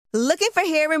Looking for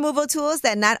hair removal tools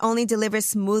that not only deliver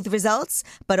smooth results,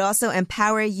 but also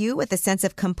empower you with a sense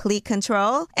of complete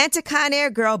control? Enter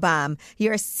Conair Girl Bomb,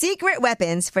 your secret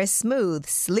weapons for smooth,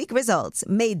 sleek results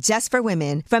made just for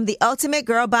women. From the ultimate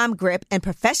Girl Bomb grip and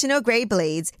professional-grade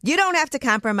blades, you don't have to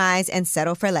compromise and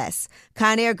settle for less.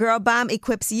 Conair Girl Bomb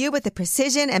equips you with the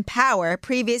precision and power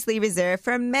previously reserved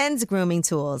for men's grooming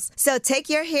tools. So take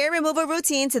your hair removal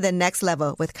routine to the next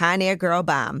level with Conair Girl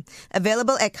Bomb.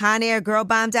 Available at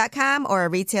ConairGirlBomb.com or a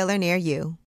retailer near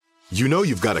you. You know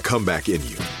you've got a comeback in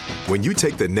you. When you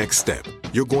take the next step,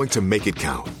 you're going to make it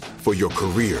count. For your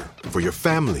career, for your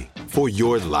family, for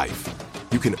your life.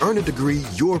 You can earn a degree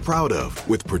you're proud of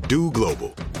with Purdue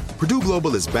Global. Purdue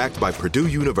Global is backed by Purdue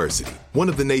University, one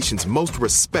of the nation's most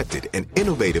respected and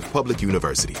innovative public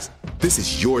universities. This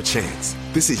is your chance.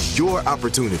 This is your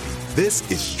opportunity. This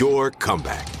is your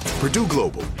comeback. Purdue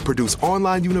Global, Purdue's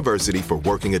online university for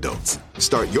working adults.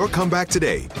 Start your comeback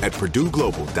today at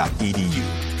purdueglobal.edu.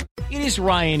 It is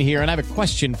Ryan here, and I have a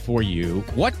question for you.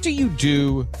 What do you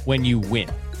do when you win?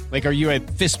 Like, are you a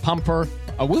fist pumper,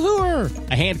 a woohooer,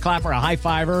 a hand clapper, a high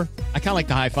fiver? I kind of like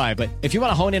the high five, but if you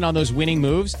want to hone in on those winning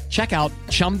moves, check out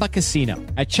Chumba Casino.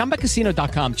 At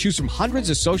ChumbaCasino.com, choose from hundreds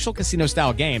of social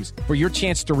casino-style games for your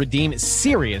chance to redeem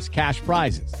serious cash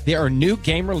prizes. There are new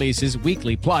game releases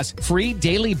weekly, plus free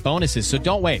daily bonuses, so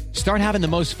don't wait. Start having the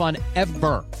most fun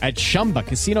ever at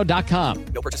ChumbaCasino.com.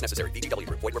 No purchase necessary. VGW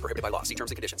Group. Void where prohibited by law. See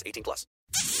terms and conditions. 18+.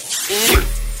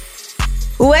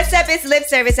 What's up? It's Lip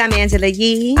Service. I'm Angela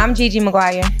Yee. I'm Gigi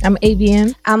McGuire. I'm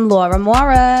ABM. I'm Laura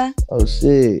Mora. Oh,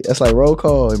 shit. That's like roll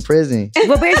call in prison.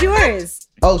 Well, where's yours?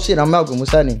 Oh, shit. I'm Malcolm.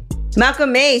 What's happening?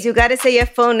 Malcolm Mays. You got to say your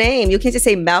full name. You can't just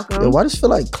say Malcolm. Yo, why does it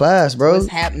feel like class, bro? What's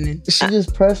happening? She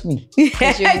just pressed me.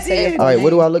 I did. All right,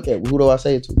 what do I look at? Who do I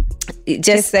say it to?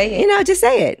 Just say it. Just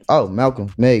say it. Oh,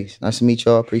 Malcolm Mays. Nice to meet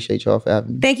y'all. Appreciate y'all for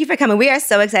having me. Thank you for coming. We are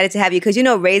so excited to have you because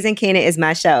Raising Kanan is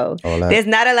my show. There's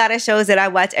not a lot of shows that I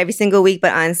watch every single week,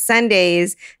 but on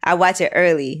Sundays, I watch it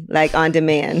early, like on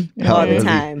demand, all the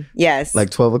time. Yes. Like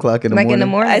 12 o'clock in the morning? Like in the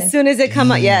morning? As soon as it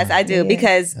come on, yes, I do.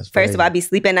 Because first of all, I be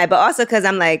sleeping at night, but also because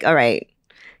I'm like, all right,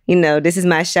 this is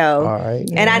my show. All right.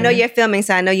 And I know you're filming,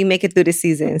 so I know you make it through the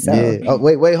season. So. Yeah. Oh,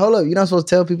 wait, hold up. You're not supposed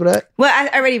to tell people that? Well,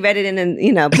 I already read it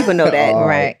and people know that.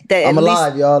 Right. That I'm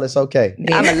alive, y'all. It's okay.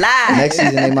 Yeah. I'm alive. Next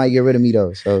season, they might get rid of me,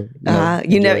 though. So,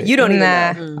 you don't even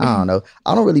know. I don't know.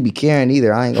 I don't really be caring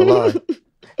either. I ain't gonna lie.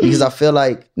 Because I feel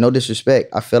like, no disrespect,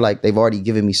 I feel like they've already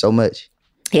given me so much.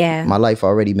 Yeah. My life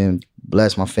already been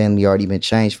blessed. My family already been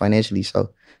changed financially. So,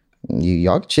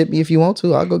 y'all can chip me if you want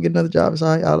to. I'll go get another job. So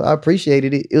I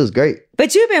appreciated it. It was great.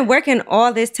 But you've been working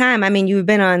all this time. I mean, you've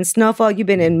been on Snowfall. You've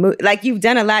been in, you've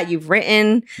done a lot. You've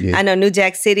written. Yeah. I know New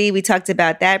Jack City. We talked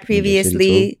about that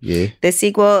previously. Yeah. The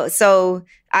sequel. So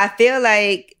I feel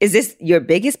like, is this your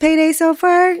biggest payday so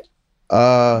far?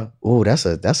 That's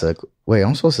a, wait,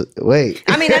 I'm supposed to, wait.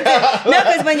 I mean,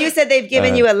 because when you said they've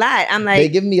given you a lot, I'm like. They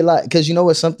give me a lot. Because you know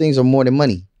what? Some things are more than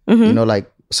money. Mm-hmm.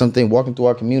 Like something walking through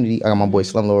our community. I got my boy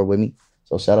Slumlord with me.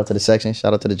 So shout out to the section.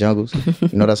 Shout out to the jungles.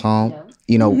 That's home.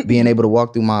 Being able to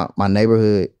walk through my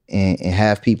neighborhood and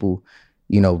have people,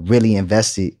 really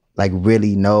invested, like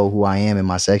really know who I am in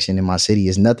my section, in my city.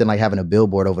 Is nothing like having a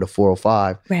billboard over the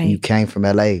 405 when you came from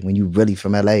LA, when you really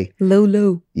from LA.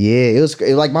 Lulu. Yeah, it was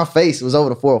like my face was over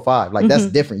the 405. Like that's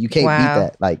different. You can't beat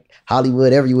that. Like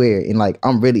Hollywood everywhere. And like I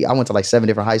went to like 7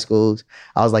 different high schools.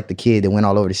 I was like the kid that went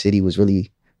all over the city, was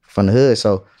really from the hood.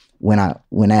 So when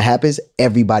that happens,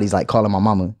 everybody's like calling my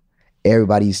mama.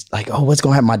 Everybody's like, oh, what's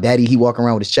gonna happen? My daddy, he walking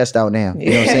around with his chest out now. You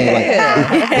know what I'm saying?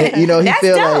 Like, he That's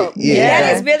feel dope. like,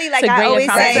 That is really like I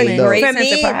always say. For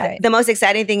me, the most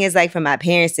exciting thing is like for my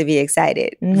parents to be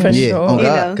excited. For sure. Oh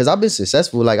God, because I've been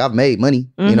successful. Like I've made money,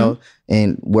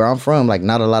 and where I'm from, like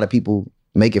not a lot of people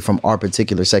make it from our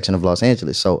particular section of Los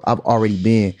Angeles. So I've already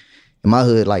been in my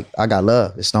hood. Like I got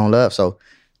love. It's Stone Love. So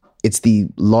it's the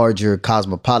larger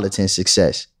cosmopolitan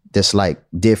success that's like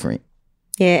different.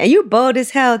 Yeah, and you bold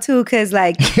as hell too, because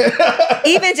like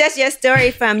even just your story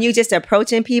from you just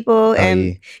approaching people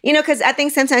and because I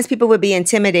think sometimes people would be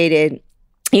intimidated,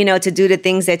 to do the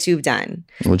things that you've done.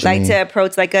 What you mean? To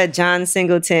approach like a John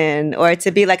Singleton or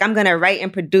to be like, I'm gonna write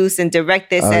and produce and direct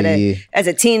this as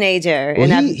a teenager.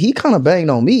 Well, and he kind of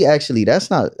banged on me actually. That's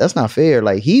not fair.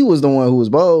 Like he was the one who was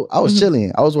bold. I was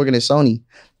chilling. I was working at Sony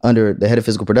under the head of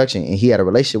physical production, and he had a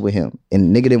relationship with him.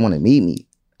 And nigga didn't want to meet me.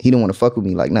 He didn't want to fuck with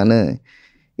me like none.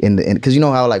 Because you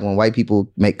know how like when white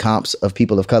people make comps of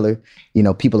people of color, you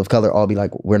know, people of color all be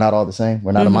like, we're not all the same.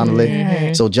 We're not a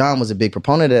monolith. So John was a big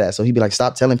proponent of that. So he'd be like,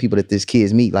 stop telling people that this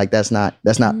kid's me. Like that's not.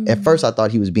 At first I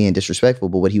thought he was being disrespectful,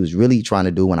 but what he was really trying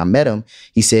to do when I met him,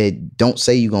 he said, don't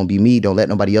say you're gonna be me. Don't let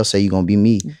nobody else say you're gonna be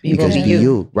me because you be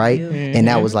you, right? And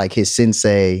that was like his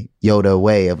sensei Yoda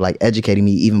way of like educating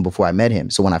me even before I met him.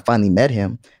 So when I finally met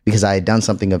him, because I had done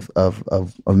something of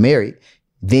merit,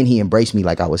 then he embraced me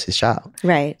like I was his child.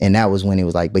 Right. And that was when it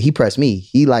was like, but he pressed me.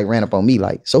 He like ran up on me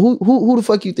like, so who the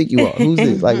fuck you think you are? Who's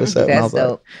this? Like, what's up? And I was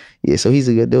like, yeah, so he's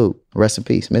a good dude. Rest in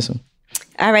peace. Miss him.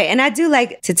 All right. And I do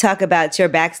like to talk about your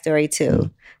backstory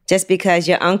too. Just because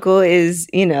your uncle is,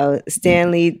 you know,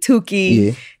 Stanley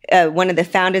Tukey, one of the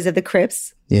founders of the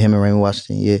Crips. Yeah, him and Raymond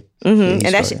Washington, yeah. And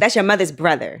that's your mother's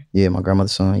brother. Yeah, my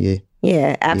grandmother's son, yeah.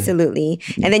 Yeah, absolutely.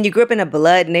 Yeah. And then you grew up in a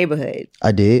blood neighborhood.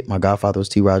 I did. My godfather was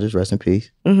T. Rogers, rest in peace.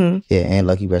 Yeah, and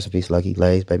Lucky, rest in peace. Lucky,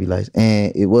 Lays, baby Lays.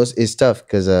 And it's tough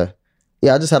because,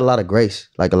 I just had a lot of grace.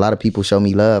 Like a lot of people show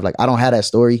me love. Like I don't have that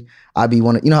story. I be you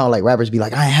know how like rappers be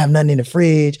like, I ain't have nothing in the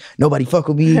fridge. Nobody fuck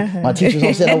with me. My teachers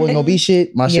don't said I wasn't gonna be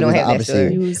shit. My shit was the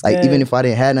opposite. Like even if I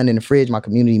didn't have nothing in the fridge, my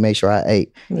community made sure I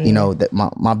ate. You know, that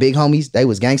my big homies, they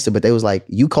was gangster, but they was like,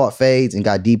 you caught fades and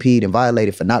got DP'd and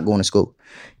violated for not going to school.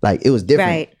 Like it was different.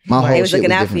 Right. My whole it was shit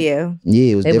looking was out different. for you.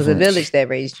 Yeah, it was different. It was a village that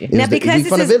raised you. Now, because we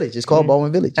from the village. It's called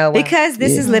Baldwin Village. Oh, wow. Because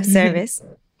this is lip service.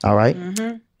 All right.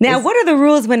 Now, what are the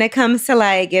rules when it comes to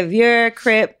like if you're a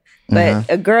Crip, but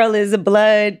a girl is a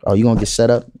blood? Oh, you gonna get set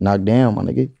up, knocked down, my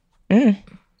nigga.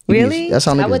 Really? That's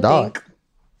how niggas die.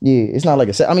 Yeah, it's not like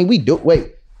a set. I mean, we do.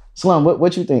 Wait, Slum,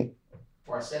 what you think?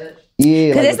 For a setup? Yeah,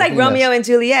 because it's like Romeo and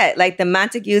Juliet, like the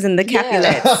Montagues and the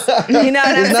Capulets. You know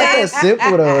what I'm saying? It's not that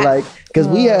simple though. Like, because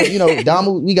we have, you know,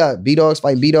 Damu, we got B-Dogs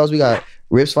fighting B-Dogs, we got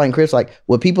Rips fighting Crips. Like,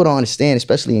 what people don't understand,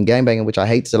 especially in gangbanging, which I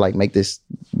hate to like make this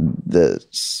the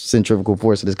centrifugal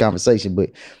force of this conversation,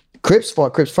 but Crips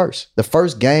fought Crips first. The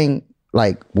first gang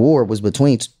like war was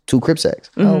between two Crips acts.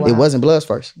 It wasn't Bloods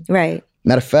first. Right.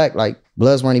 Matter of fact, like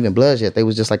Bloods weren't even Bloods yet. They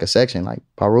was just like a section, like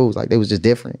Parus. Like they was just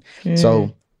different.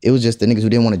 So it was just the niggas who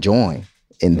didn't want to join.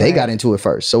 And they got into it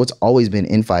first. So it's always been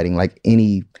infighting, like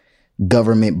any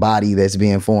government body that's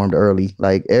being formed early.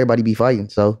 Like everybody be fighting.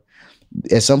 So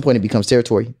at some point it becomes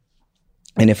territory.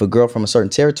 And if a girl from a certain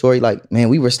territory, like, man,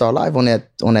 we risked our life on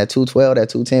that 212, that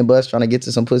 210 bus trying to get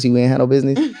to some pussy we ain't had no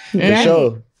business.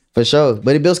 For sure.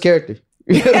 But it builds character.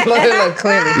 Clearly.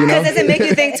 Because does it make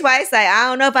you think twice? Like, I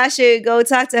don't know if I should go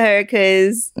talk to her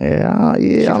because... Yeah, I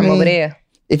mean, over there.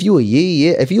 If you a yee,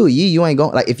 If you a yee, you ain't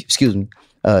going... Like, excuse me.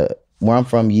 Where I'm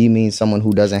from, yee means someone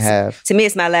who doesn't have... To me,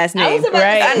 it's my last name. I was about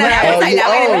I know. I was like,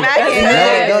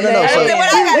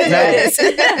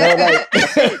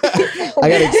 I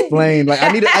gotta explain. Like,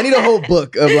 I need a whole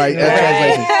book of like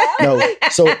translation. No,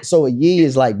 so a yee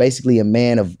is like basically a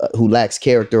man of who lacks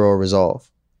character or resolve.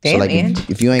 Damn, so like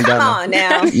if you ain't got Come on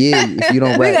now. Yeah, if you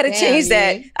don't We rap. gotta change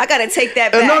that. I gotta take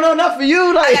that back. No, not for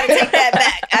you. Like, I gotta take that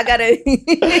back. I gotta...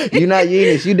 You're not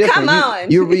yeeness. You different. Come on.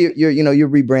 You're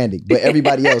rebranding. But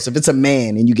everybody else, if it's a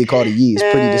man and you get called a yee, it's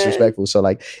pretty disrespectful. So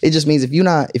like, it just means if you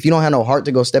don't have no heart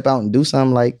to go step out and do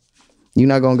something, like you're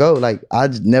not gonna go. Like I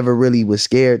just never really was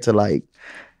scared to like.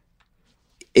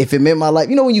 If it meant my life,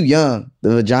 you know, when you young,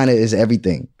 the vagina is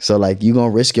everything. So like, you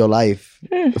gonna risk your life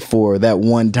for that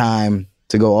one time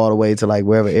to go all the way to like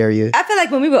wherever area. I feel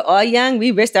like when we were all young,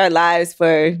 we risked our lives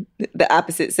for the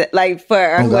opposite set, like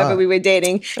for whoever we were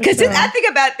dating. Because I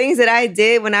think about things that I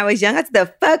did when I was young. What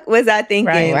the fuck was I thinking?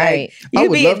 Right. Like, you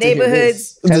be in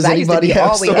neighborhoods. Does anybody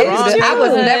have stories? I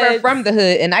was never from the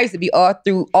hood, and I used to be all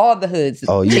through all the hoods.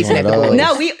 Oh, you chasing one after of those. boys.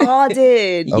 No, we all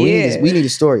did. Oh, we need a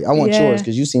story. I want yours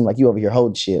because you seem like you over here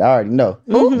holding shit. I already know.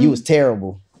 You was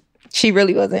terrible. She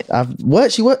really wasn't.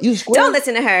 What? You a square? Don't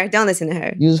listen to her.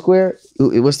 You was a square?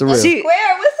 What's the real?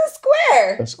 Square? What's a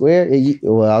square? A square?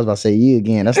 Well, I was about to say you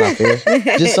again. That's not fair.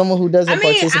 Just someone who doesn't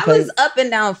participate. I was up and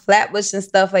down Flatbush and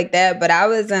stuff like that, but I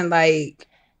wasn't like,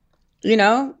 you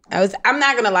know, I'm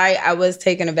not going to lie, I was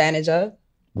taken advantage of.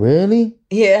 Really?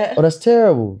 Yeah. Oh, that's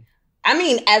terrible. I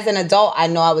mean, as an adult, I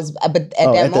know I was, but at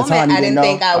that at the moment, time, you I didn't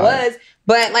think I All was.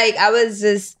 But like, I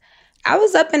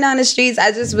was up and down the streets.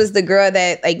 I just was the girl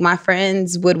that like my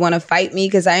friends would want to fight me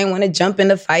because I didn't want to jump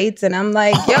into fights. And I'm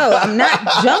like, yo, I'm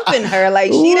not jumping her.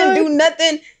 Like she didn't do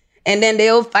nothing. And then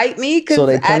they'll fight me because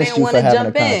I didn't want to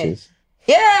jump in.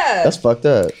 Yeah. That's fucked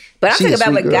up. But I'm talking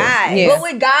about with guys. Yeah. But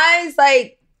with guys,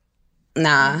 like,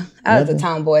 nah, I was a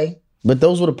tomboy. But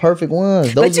those were the perfect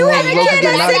ones. But you had a kid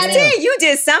at at 16. You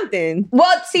did something.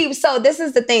 Well, see, so this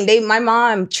is the thing. My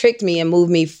mom tricked me and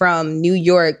moved me from New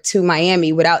York to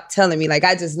Miami without telling me. Like,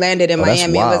 I just landed in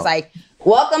Miami and was like,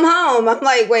 welcome home. I'm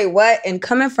like, wait, what? And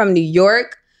coming from New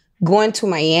York, going to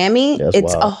Miami,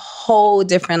 it's a whole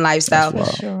different lifestyle.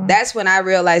 That's when I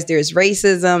realized there's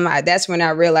racism. That's when I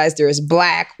realized there's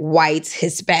black, whites,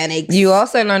 Hispanics. You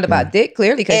also learned about dick,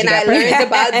 clearly. And I learned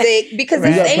about dick because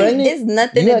it's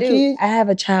nothing to do. Kid? I have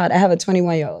a child. I have a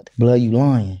 21-year-old. Blood, you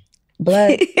lying.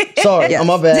 Blood. Sorry,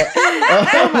 my bad.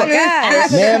 Oh my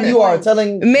God. Ma'am, you are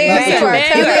telling. Ma'am, you are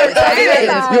telling.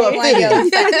 You are fibbing.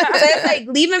 So it's like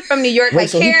leaving from New York. Wait,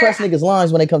 so he press niggas'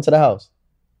 lines when they come to the house?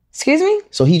 Excuse me?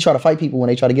 So he try to fight people when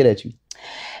they try to get at you?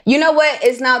 You know what?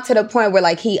 It's now to the point where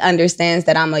like he understands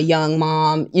that I'm a young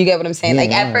mom. You get what I'm saying? Yeah,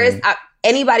 like at first,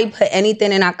 anybody put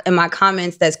anything in my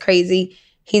comments that's crazy,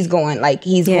 he's going back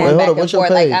and forth.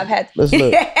 Like I've had. Let's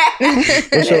look.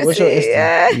 What's your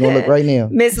Insta? You gonna look right now?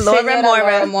 Miss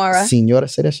Laura Mora. Senora,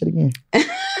 say that shit again.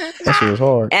 That shit was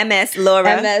hard. MS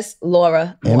Laura. MS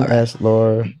Laura. MS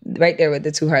Laura. Right there with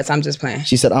the 2 hearts. I'm just playing.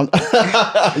 She said, "I'm."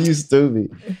 You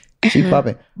stupid. She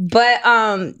popping. But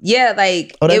yeah,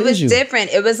 like it was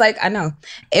different. It was like I know.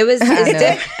 It's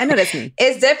different. I know that's me.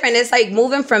 It's different. It's like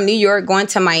moving from New York, going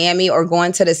to Miami, or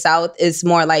going to the South. It's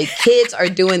more like kids are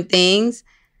doing things.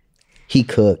 He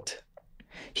cooked.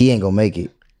 He ain't gonna make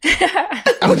it.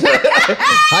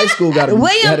 High school got to be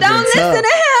William, don't listen to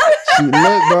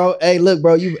him. Look,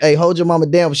 bro. You hold your mama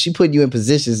down. But she put you in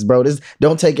positions, bro.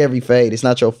 Don't take every fade. It's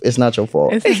not your fault. It's not your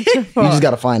fault. You just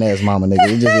got a fine ass mama, nigga.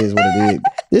 It just is what it is.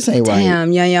 This ain't right.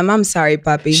 Damn, Yum, I'm sorry,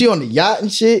 puppy. She on the yacht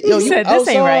and shit. Yo, you said outside. this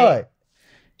ain't right.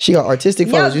 She got artistic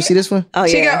photos. You see this one? Oh, yeah.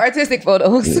 She got artistic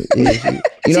photos. You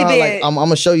know how like I'm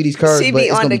gonna show you these curves, She but be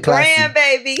it's on gonna the be classy. gram,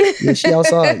 baby. Yeah, she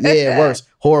outside. Yeah, worse.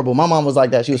 Horrible. My mom was like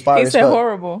that. She was fire He as said fuck.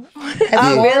 horrible.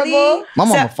 Oh, really? My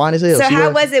mama fine as hell. So She how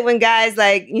was it when guys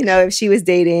like, if she was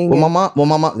dating? Well, my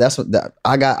mom. That's what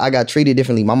I got treated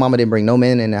differently. My mama didn't bring no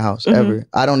men in the house ever.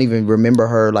 I don't even remember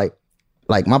her like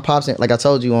my pops. Like I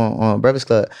told you on Breakfast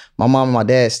Club, my mom and my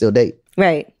dad still date.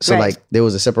 Right. So like there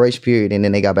was a separation period and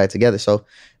then they got back together. So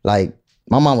like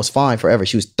my mom was fine forever.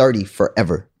 She was 30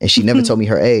 forever, and she never told me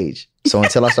her age. So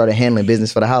until I started handling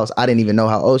business for the house, I didn't even know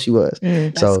how old she was.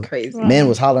 That's crazy. Men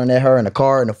was hollering at her in the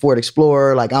car in the Ford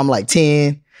Explorer, like I'm like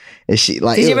 10. And she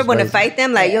like. Did you ever want to fight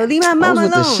them? Like, yo, leave my mama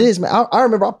alone. I was with the shits, man. I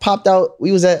remember I popped out.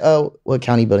 We was at what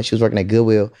county building? She was working at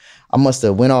Goodwill. I must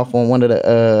have went off on one of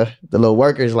the little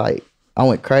workers. Like I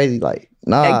went crazy. Like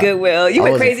nah. At Goodwill, you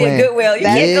went crazy at Goodwill. You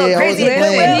can't go crazy at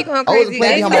Goodwill. He going crazy.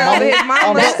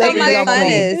 That's what my son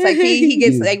is. Like he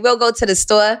gets like we'll go to the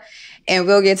store and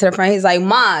we'll get to the front. He's like,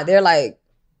 Ma. They're like,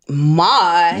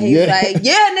 Ma. He's like,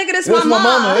 yeah, nigga, this my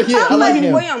mama. Yeah, I'm like,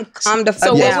 him. William, calm the fuck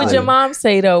So down. what would your mom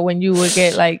say though when you would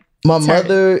get like? My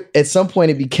mother, at some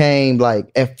point, it became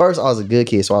like, at first I was a good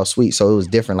kid, so I was sweet, so it was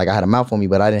different. Like I had a mouth on me,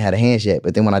 but I didn't have the hands yet.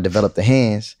 But then when I developed the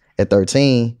hands at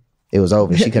 13, it was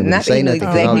over. She couldn't really say nothing.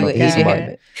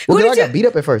 Exactly what I got beat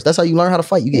up at first. That's how you learn how to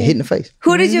fight. You get hit in the face.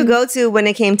 Who did you go to when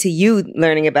it came to you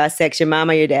learning about sex? Your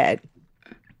mom or your dad?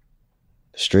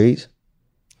 Streets.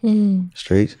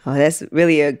 Streets. Oh, that's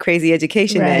really a crazy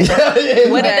education. Right.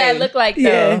 What did that look like though?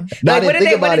 Yeah. No, Like, I didn't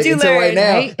think about it until right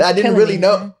now. right? I didn't really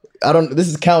know. I don't. This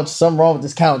is couch. Something wrong with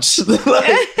this couch. Like,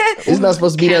 it's not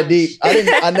supposed to be that deep.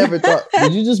 I never thought.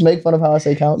 Did you just make fun of how I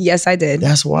say couch? Yes, I did.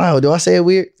 That's wild. Do I say it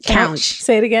weird? Couch.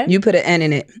 Say it again. You put an N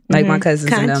in it, like my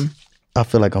cousins and them. I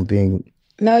feel like I'm being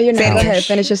No, you're not. Go ahead,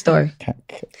 finish your story.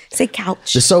 Say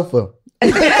couch. the sofa.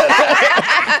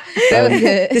 That was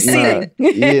good. The seating.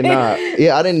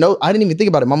 Yeah, I didn't know. I didn't even think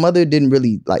about it. My mother didn't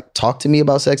really like talk to me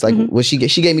about sex. Like, when she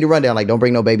gave me the rundown. Like, don't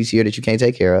bring no babies here that you can't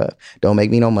take care of. Don't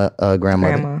make me no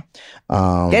grandmother.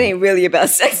 That ain't really about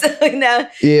sex. Now,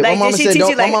 Yeah, like, my mama did she said. teach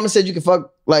you, My mama said you can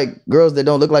fuck like girls that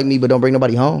don't look like me, but don't bring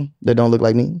nobody home that don't look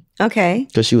like me. Okay.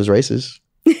 Because she was racist.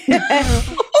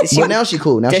 But now she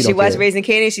cool. Now Does she don't watch care. Raising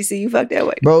Kanan and she see you fuck that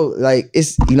way? Bro, like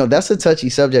it's that's a touchy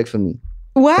subject for me.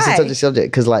 Why? It's a touchy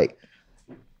subject because like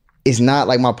it's not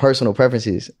like my personal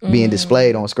preferences being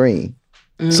displayed on screen.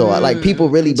 So like people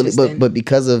really believe, but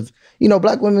because of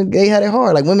black women, they had it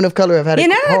hard. Like women of color have had it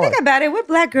Now that I hard. think about it, what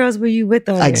black girls were you with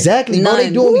on here? Exactly, bro. They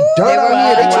None. doing me dirt They were out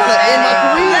here. They all trying to end my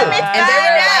Let me career. And they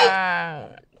were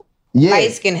like Yeah,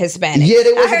 light skinned Hispanic. yeah.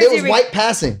 There I heard was you white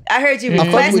passing. I heard you I fuck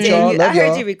with requested. y'all, love I heard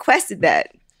y'all. you requested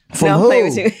that. From no, I'm who? playing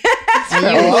with you. And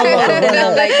you was putting it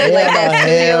up like that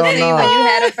Hell studio scene no. when you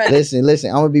had a friend. Listen.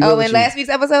 I'm gonna be real Oh, with in you. last week's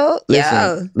episode?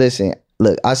 Listen.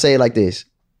 Look, I say it like this: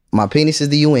 my penis is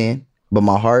the UN, but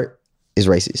my heart is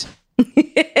racist.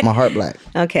 My heart black.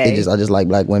 Okay. I just like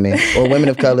black women or women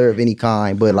of color of any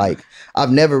kind. But like,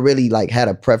 I've never really like had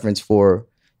a preference for.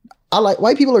 I like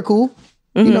white people are cool.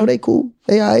 You know, they cool.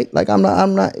 They alright. Like I'm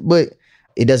not. But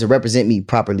it doesn't represent me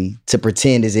properly to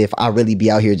pretend as if I really be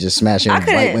out here just smashing I white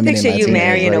couldn't women. picture in you Latinos.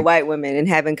 marrying a Like, white woman and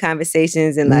having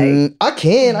conversations and like. I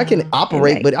can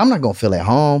operate, like- but I'm not gonna feel at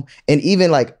home. And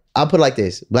even like, I'll put it like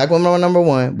this: Black women are number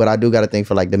one, but I do got to think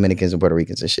for like Dominicans and Puerto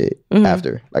Ricans and shit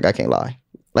after. Like, I can't lie.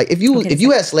 Like, if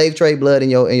you had slave trade blood in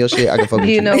your shit, I can fuck with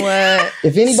you. You know what?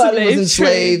 If anybody was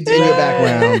enslaved in your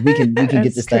background, we can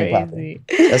get this thing crazy.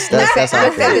 popping. That's how I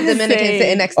Look at feel. the Dominican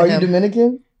sitting next to Are you him.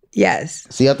 Dominican? Yes.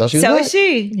 See, I thought she was So black. is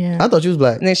she. Yeah. I thought you was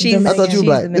black. And then she's I thought you was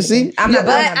black. You see? I'm not,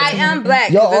 But I'm not I am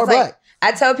black. Y'all 'cause are it's like, black.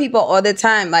 I tell people all the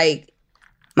time, like,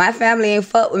 my family ain't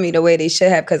fuck with me the way they should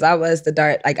have because I was the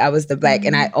dark, like I was the black,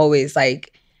 and I always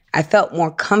like I felt more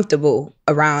comfortable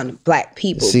around black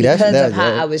people See, because that's- of how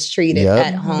that- I was treated Yup.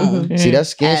 at home. See, that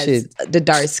skin As shit. the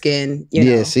dark skin, you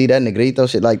Yeah, know. see that negrito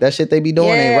shit. Like that shit they be doing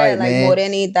ain't right, like man.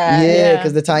 Morenita. Yeah,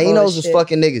 because the Tainos was Bullshit.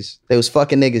 fucking niggas. They was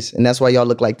fucking niggas, and that's why y'all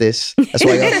look like this.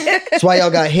 That's why y'all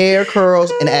got hair,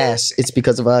 curls, and ass. It's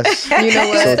because of us. You know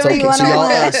what? So it's okay. So y'all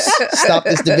us. Stop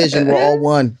this division. We're all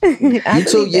one. You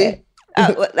too, yeah.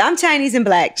 Well, I'm Chinese and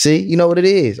black. See, you know what it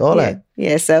is. All Yeah. that.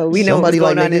 Yeah, so we know Somebody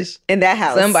what's going like on in, niggas. in that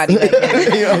house. Somebody like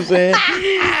that. You know what I'm saying?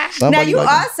 Now Somebody you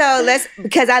like also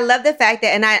because I love the fact that,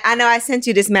 and I know I sent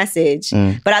you this message,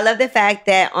 but I love the fact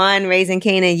that on Raising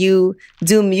Kanan you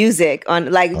do music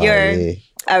on like you're yeah.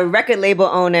 a record label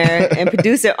owner and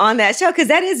producer on that show because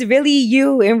that is really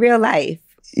you in real life.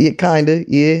 Yeah, kinda.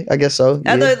 Yeah, I guess so.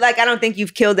 Yeah. Although, like, I don't think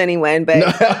you've killed anyone, but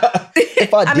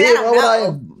If I I did, mean, I don't why would I?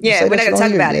 know. Yeah, say we're that not shit gonna on talk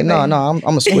here? about it, No, but- no,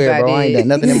 I'm a square, If I bro. I ain't did. done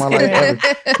nothing in my life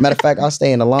ever. Matter of fact, I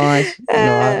stay in the lines. You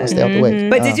know, I stay out the way.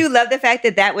 but did you love the fact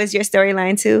that that was your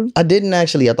storyline too? I didn't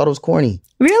actually. I thought it was corny.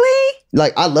 Really?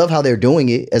 Like, I love how they're doing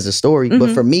it as a story,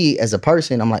 but for me as a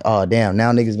person, I'm like, oh damn,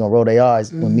 now niggas gonna roll their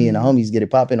eyes when me and the homies get it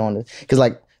popping on it. Because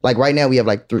like right now we have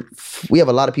like we have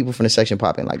a lot of people from the section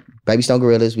popping. Like Baby Stone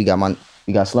Gorillas, we got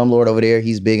Slumlord over there.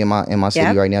 He's big in my city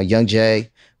Yep. right now. Young Jay.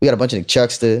 We got a bunch of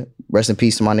Chuckster. Rest in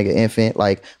peace to my nigga Infant.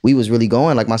 Like, we was really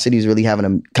going. Like, my city was really having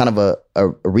a kind of a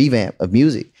revamp of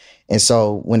music. And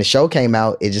so when the show came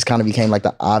out, it just kind of became like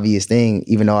the obvious thing,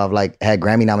 even though I've like had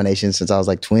Grammy nominations since I was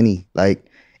like 20. Like,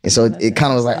 and so it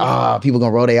kind of was like, people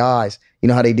gonna roll their eyes. You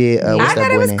know how they did? I What's that thought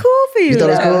boy it was name? cool for you. You thought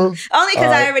it was though. cool? Only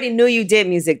because I already knew you did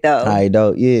music though. I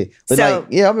don't, yeah. But So- like,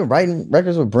 yeah, I've been writing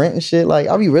records with Brent and shit. Like,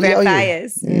 I'll be really Brent out here.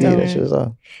 Fayez. Yeah, that shit was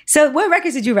all. So what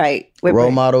records did you write with Role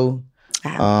Brent? Model.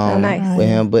 nice. With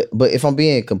him, but if I'm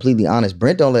being completely honest,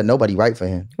 Brent don't let nobody write for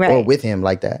him or Right. with him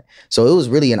like that. So it was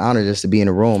really an honor just to be in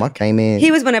the room. I came in.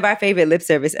 He was one of our favorite lip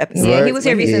service episodes. Yeah, he was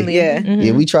here Yeah. recently. Yeah.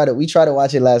 Yeah, we tried to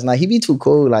watch it last night. He be too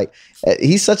cool. Like,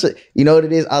 he's such a, you know what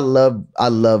it is? I love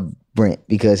Brent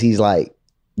because he's like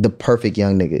the perfect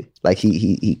young nigga. Like,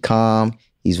 he calm,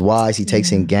 he's wise, he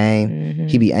takes in game.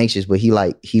 He be anxious, but he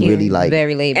really like.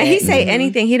 Very laid back. And he say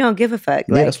anything, he don't give a fuck.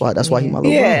 Yeah, that's why he my little brother.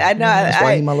 Yeah, I know. That's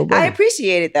why he my little brother. I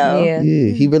appreciate it though. Yeah.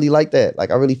 Yeah, he really like that. Like,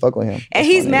 I really fuck with him. And That's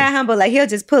he's my nigga. mad humble. Like, he'll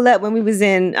just pull up when we was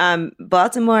in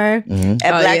Baltimore Mm-hmm.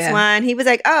 at Oh, Black yeah. Swan. He was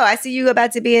like, "Oh, I see you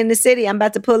about to be in the city. I'm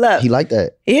about to pull up." He like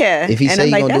that. Yeah. If he And say I'm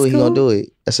he like, gonna do "That's it, he gonna cool." do it.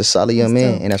 That's a solid young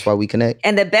man, and that's why we connect.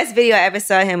 And the best video I ever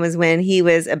saw him was when he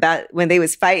was when they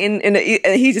was fighting, and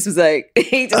he just was like,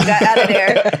 he just got out of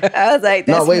there. I was like,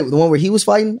 No, "That's wait, the one where he was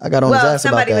fighting, I got on his well, ass about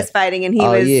somebody that. was fighting, and he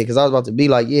Oh was yeah, because I was about to be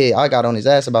like, yeah, I got on his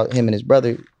ass about him and his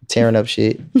brother tearing up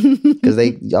shit. Because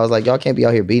I was like, y'all can't be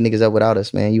out here beating niggas up without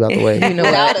us, man. You out the way. You know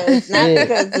Without what? us, not Yeah.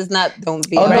 because it's not. Don't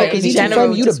be. Oh no, Right, because in he's too general,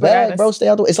 famous. You the just without bag, us. bro. Stay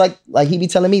out the way. It's like he be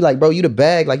telling me, like, bro, you the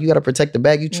bag. Like, you gotta protect the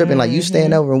bag. You tripping. Like, you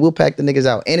stand over and we'll pack the niggas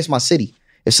out. And it's my city.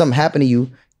 If something happened to you,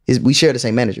 we share the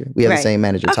same manager. We have Right. the same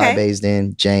manager. Okay. Ty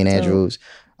Baisden, Jane Andrews.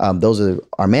 Those are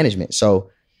our management. So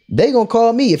they gonna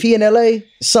call me. If he in LA,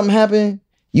 something happen,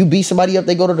 you beat somebody up,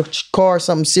 they go to the car,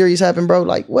 something serious happen, bro.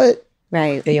 Like, what?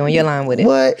 right. They on your line with it.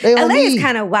 What? They on LA me. is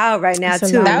kind of wild right now It's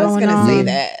a too. lot. I was going gonna say on.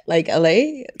 that. Like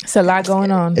LA. It's a lot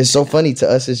going on. It's so funny to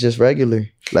us. It's just regular.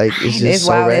 Like, it's just It's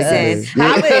so wild, regular. Listen,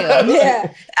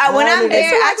 I would- when I'm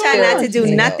there, I try chill. not to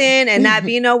do nothing and not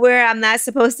be nowhere I'm not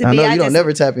supposed to I be. know you don't just,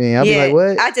 never tap in. I'll be like,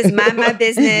 what? I just mind my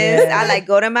business. I like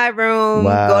go to my room,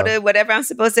 Wow. go to whatever I'm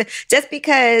supposed to. Just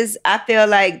because I feel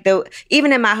like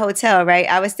even in my hotel, right?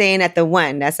 I was staying at the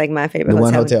One. That's like my favorite The hotel.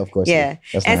 One hotel, of course, Yeah. yeah.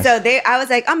 That's And nice. so I was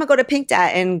like, I'm gonna go to Pink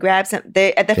Dot and grab some. At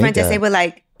the front Pink desk, they Dot. were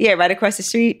like, yeah, right across the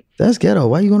street. That's ghetto.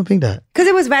 Why you going to Pink Dot? Because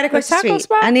it was right across the taco street.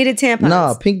 spot? I needed tampons.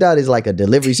 Nah, Pink Dot is like a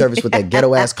delivery service with that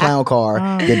ghetto ass clown car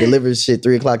that delivers shit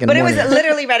 3 o'clock in But the it was morning.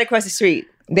 literally right across the street.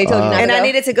 They told you not And to I go?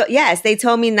 needed to go. Yes, they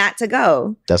told me not to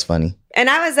go. That's funny.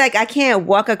 And I was like, I can't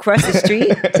walk across the street.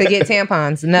 to get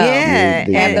tampons. No. Yeah,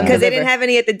 Yeah, because they deliver. didn't have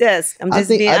any at the desk. I'm just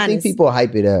being I honest. think people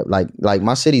hype it up. Like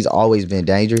my city's always been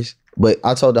dangerous. But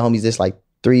I told the homies this like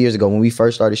 3 years ago when we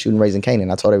first started shooting Raising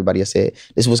Kanan, I told everybody, I said,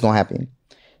 this is what's going to happen.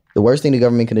 The worst thing the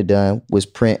government could have done was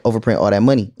overprint all that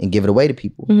money and give it away to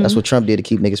people. That's what Trump did to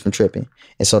keep niggas from tripping.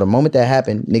 And so the moment that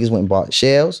happened, niggas went and bought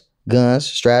shells, guns,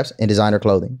 straps, and designer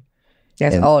clothing.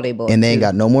 That's all they bought. And they ain't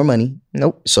got no more money.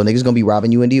 Nope. So niggas gonna be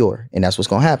robbing you in Dior. And that's what's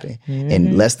gonna happen.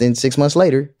 And less than 6 months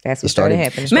later, that's what started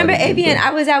happening. Remember, Avian,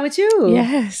 I was out with you.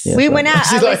 Yes. Yeah, we right. went out.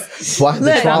 She's like, why the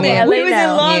Look, trauma? we was in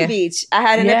now. Long Beach. I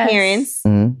had an appearance.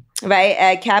 Right,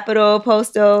 at Capitol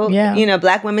Postal, Yeah. you know,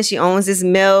 Black woman. She owns this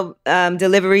mail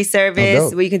delivery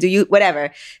service where you can do whatever.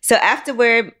 So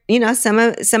afterward, you know, some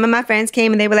of my friends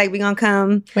came and they were like, "We gonna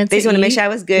come." They just want to make sure I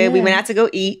was good. We went out to go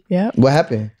eat. Yeah. What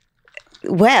happened?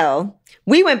 Well,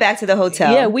 we went back to the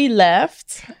hotel. Yeah, we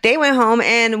left. They went home,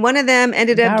 and one of them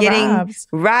ended up getting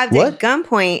robbed What? at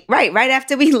gunpoint. Right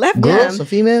after we left Girls them. or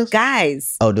females?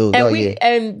 Guys. Oh, dude. And yeah.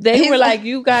 and they were like,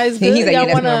 "You guys good? He's like, y'all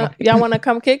 "Yeah, that's wanna wanna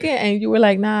come kick it?" And you were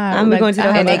like, "Nah, I'm going to the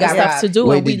I have hotel." other And they got stuff to do."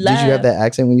 Wait, and we did left. you have that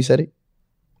accent when you said it?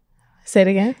 Say it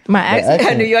again. My That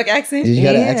accent. A New York accent. Did you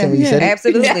have that accent when you said it?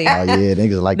 Absolutely. Oh, yeah,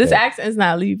 niggas like This that. accent's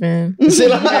not leaving.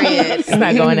 Period. It's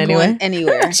not going anywhere.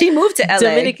 Anywhere. She moved to LA.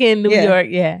 Dominican, New Yeah. York.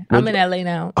 Yeah, I'm in LA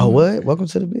now. Oh, what? Welcome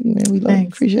to the video, man. We love you.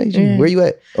 Thanks. Appreciate you. Yeah. Where you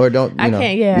at? Or don't, you I know.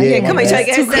 can't. Yeah. Yeah, come on, try to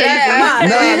get Too her crazy. set.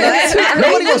 No,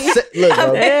 nobody gonna say, look, bro.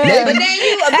 But then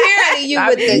you apparently you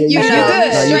with the Yeah, you you know good. No,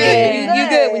 you straight. good. You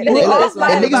good when you We're hit all this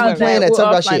fine And line. niggas about be playing that. that tough We're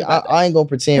about shit. offline I ain't gonna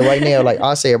pretend right now. Like,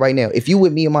 I'll say it right now. If you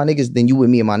with me and my niggas, then you with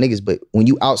me and my niggas. But when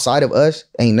you outside of us,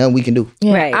 ain't nothing we can do.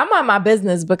 Yeah. Right. I'm on my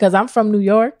business because I'm from New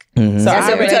York. Mhm. So That's I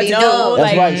what we already talking know. about. That's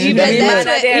Like, right. even, That's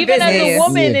even as a business.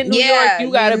 woman in New Yeah, York,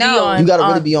 you gotta you be know. on. You gotta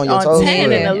really be on your toes.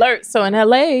 10 and Yeah. alert. So in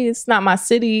LA, it's not my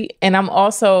city, and I'm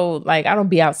also like I don't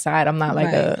be outside. I'm not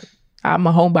like I'm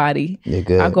a homebody. Yeah,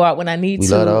 good. I go out when I need We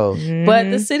to. love those. But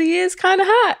the city is kind of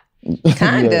hot.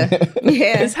 Kinda.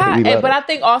 Yeah. It's hot. We love And, but it. I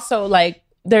think also like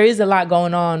there is a lot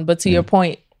going on. But to your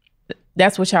point,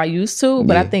 that's what y'all used to.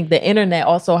 But I Yeah. think the internet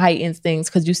also heightens things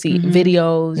because you see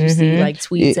videos, you see like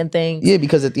tweets and things. Yeah,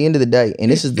 because at the end of the day,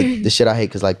 and this is the shit I hate,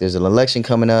 because like there's an election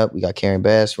coming up. We got Karen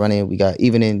Bass running. We got,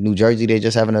 even in New Jersey, they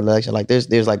just having an election. Like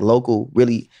there's like local,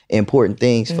 really important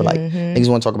things for like, niggas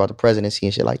want to talk about the presidency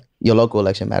and shit. Like your local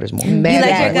election matters more. Matter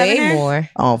like your way governor? more.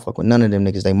 I don't fuck with none of them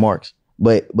niggas. They marks.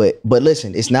 But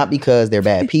listen, it's not because they're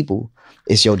bad people.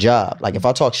 It's your job. Like if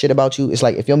I talk shit about you, it's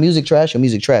like if your music trash, your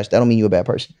music trash. That don't mean you're a bad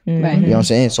person. Right. You know what I'm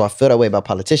saying? So I feel that way about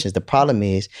politicians. The problem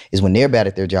is when they're bad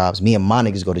at their jobs, me and my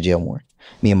niggas go to jail more.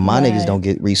 Me and my niggas don't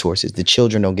get resources. The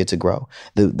children don't get to grow.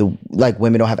 The like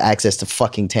women don't have access to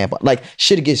fucking tampon. Like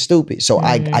shit gets stupid. So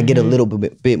I get a little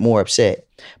bit more upset.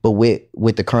 But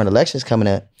with the current elections coming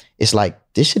up, it's like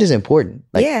this shit is important.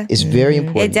 Like Yeah. it's very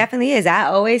important. It definitely is. I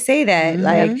always say that.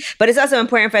 Like, but it's also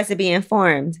important for us to be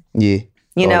informed. Yeah.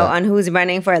 You All know, that. on who's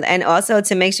running for, and also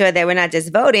to make sure that we're not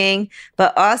just voting,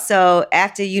 but also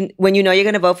after when you know you're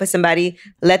going to vote for somebody,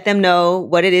 let them know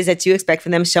what it is that you expect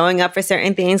from them, showing up for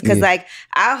certain things. Because like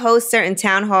I'll host certain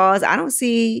town halls. I don't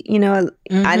see, you know,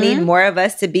 I need more of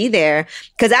us to be there.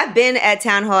 Because I've been at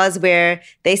town halls where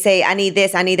they say, I need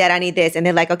this, I need that, I need this. And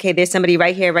they're like, okay, there's somebody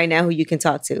right here, right now who you can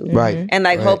talk to. Right. And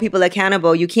like Right. hold people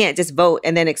accountable. You can't just vote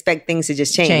and then expect things to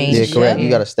just change. Yeah, correct. You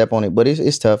got to step on it, but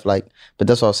it's tough. Like, but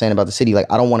that's what I was saying about the city. Like,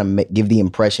 I don't want to give the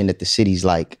impression that the city's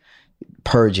like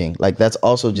purging. Like, that's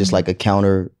also just like a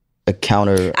counter. I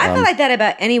feel like that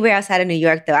about anywhere outside of New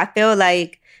York, though. I feel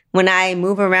like when I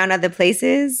move around other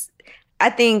places, I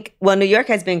think, well, New York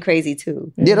has been crazy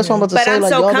too. Yeah, that's what I'm about to But say. I'm like,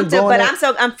 so y'all been comfortable. going But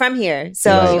at- I'm from here,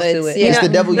 so Right. It's- you It's know,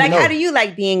 the devil you like, know. how do you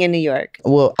like being in New York?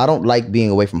 Well, I don't like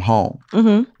being away from home.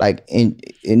 Mm-hmm. Like, in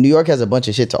New York has a bunch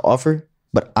of shit to offer,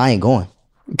 but I ain't going.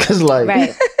 Because, like,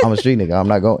 Right. I'm a street nigga. I'm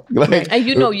not going. Like, And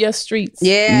you know your streets.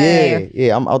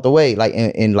 Yeah, I'm out the way. Like,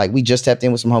 and like we just tapped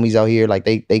in with some homies out here. Like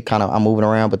they kind of, I'm moving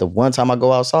around. But the one time I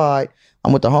go outside,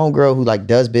 I'm with the homegirl who like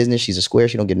does business. She's a square.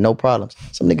 She don't get no problems.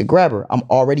 Some nigga grab her. I'm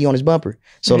already on his bumper.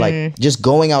 So like just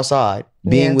going outside,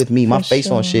 being with me, my face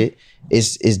on shit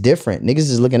is different. Niggas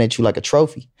is looking at you like a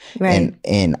trophy. Right.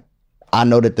 And I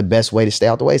know that the best way to stay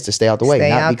out the way is to stay out the way. Stay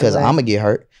Not out the because way. I'm gonna get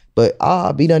hurt, but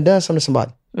I'll be done something to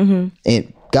somebody. Mm-hmm.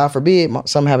 And God forbid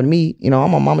something happened to me, you know,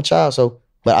 I'm a mama child. So,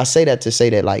 but I say that to say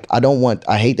that like,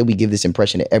 I hate that we give this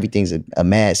impression that everything's a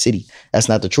mad city. That's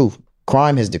not the truth.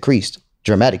 Crime has decreased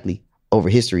dramatically over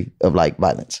history of like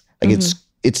violence. Like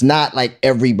it's not like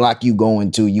every block you go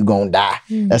into, you gonna die.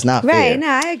 That's not fair. Right. No,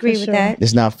 I agree with that.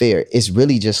 It's not fair. It's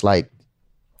really just like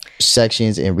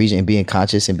sections and region and being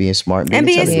conscious and being smart and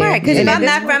being intelligent. smart. Because Yeah. if I'm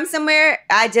not from somewhere,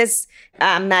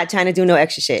 I'm not trying to do no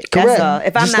extra shit. That's Correct. all.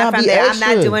 If I'm Just not not from be there, I'm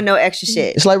extra. not doing no extra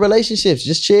shit. It's like relationships.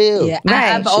 Just chill. Yeah,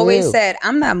 Right. I've always Chill. said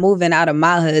I'm not moving out of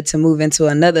my hood to move into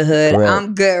another hood. Correct.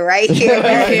 I'm good right here.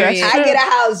 I get a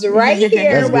house right here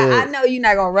That's where good. I know you're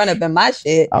not gonna run up in my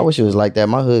shit. I wish it was like that.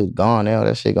 My hood gone now.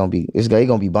 That shit they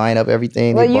gonna be buying up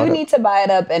everything. Well, they you bought up. need to buy it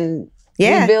up and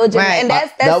Yeah, rebuild your, right. and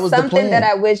that's That was the something plan. that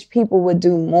I wish people would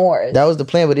do more. That was the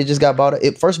plan, but it just got bought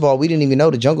up. First of all, we didn't even know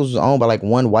the Jungles was owned by like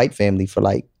one white family for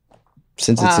like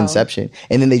since its Wow. inception,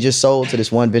 and then they just sold to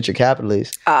this one venture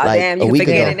capitalist Aw, like damn, a you week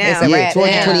forget ago. it now. It's a Yeah, wrap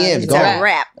 2020 now. M's It's gone. a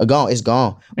wrap. Gone. It's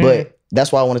gone. But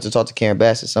that's why I wanted to talk to Karen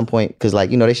Bass at some point because, like,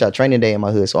 you know, they shot Training Day in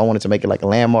my hood, so I wanted to make it like a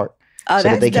landmark. Oh, so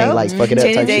that's that they can't dope. like fuck it up.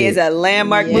 Training type Day shit. is a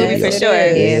landmark Yes, movie for it sure.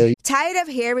 is. Yeah. Tired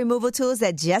of hair removal tools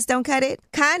that just don't cut it?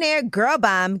 Conair Girl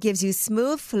Bomb gives you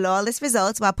smooth, flawless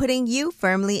results while putting you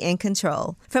firmly in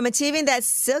control. From achieving that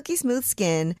silky smooth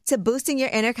skin to boosting your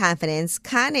inner confidence,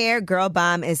 Conair Girl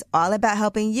Bomb is all about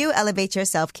helping you elevate your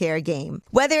self-care game.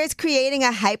 Whether it's creating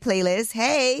a hype playlist,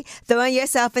 hey, throwing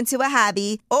yourself into a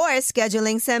hobby, or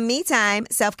scheduling some me time,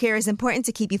 self-care is important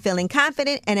to keep you feeling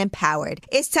confident and empowered.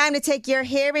 It's time to take your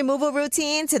hair removal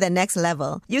routine to the next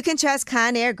level. You can trust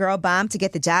Conair Girl Bomb to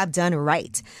get the job done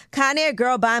right. Conair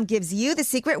Girl Bomb gives you the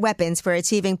secret weapons for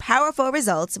achieving powerful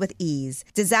results with ease.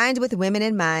 Designed with women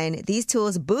in mind, these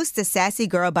tools boost the sassy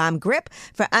Girl Bomb grip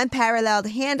for unparalleled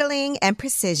handling and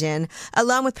precision,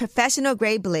 along with professional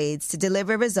grade blades to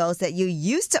deliver results that you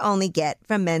used to only get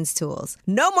from men's tools.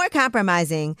 No more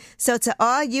compromising. So to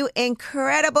all you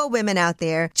incredible women out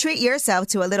there, treat yourself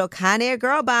to a little Conair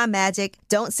Girl Bomb magic.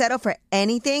 Don't settle for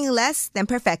anything less than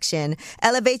perfection.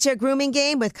 Elevate your grooming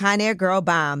game with Conair Girl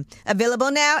Bomb. Available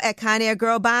now at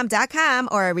ConairGirlBomb.com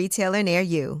or a retailer near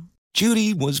you.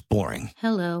 Judy was boring.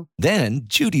 Hello. Then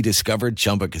Judy discovered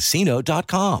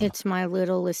ChumbaCasino.com. It's my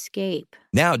little escape.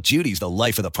 Now Judy's the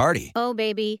life of the party. Oh,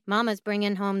 baby, mama's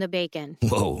bringing home the bacon.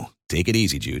 Whoa, take it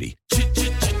easy, Judy.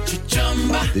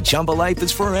 The Chumba life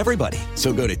is for everybody.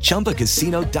 So go to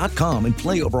ChumbaCasino.com and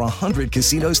play over 100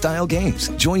 casino-style games.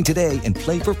 Join today and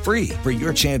play for free for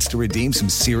your chance to redeem some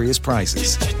serious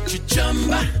prizes.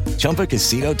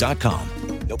 ChumbaCasino.com.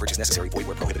 No purchase necessary. Void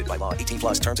where prohibited by law. 18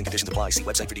 plus terms and conditions apply. See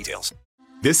website for details.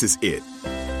 This is it.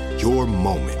 Your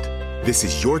moment. This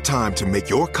is your time to make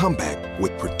your comeback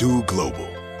with Purdue Global.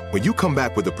 When you come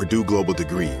back with a Purdue Global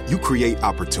degree, you create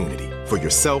opportunity for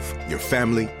yourself, your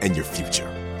family, and your future.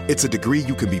 It's a degree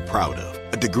you can be proud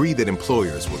of, a degree that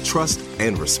employers will trust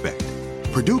and respect.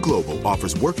 Purdue Global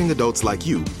offers working adults like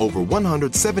you over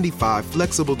 175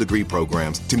 flexible degree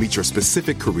programs to meet your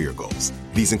specific career goals.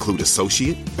 These include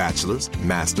associate, bachelor's,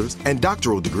 master's, and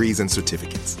doctoral degrees and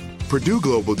certificates. Purdue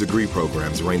Global degree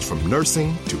programs range from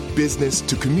nursing to business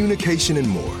to communication and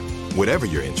more. Whatever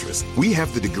your interest, we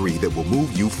have the degree that will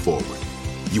move you forward.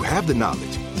 You have the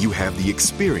knowledge, you have the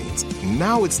experience.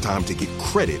 Now it's time to get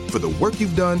credit for the work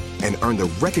you've done and earn the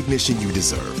recognition you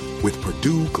deserve with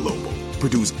Purdue Global,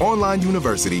 Purdue's online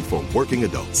university for working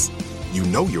adults. You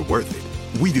know you're worth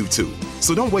it. We do too.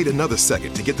 So don't wait another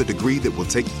second to get the degree that will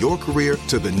take your career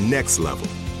to the next level.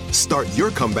 Start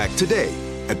your comeback today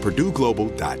at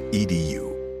purdueglobal.edu.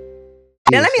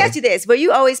 Now, let me ask you this. Were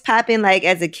you always popping like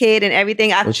as a kid and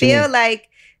everything? I What you feel mean? like,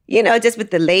 you know, just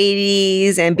with the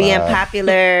ladies and being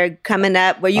popular coming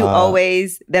up, were you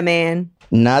always the man?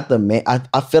 Not the man.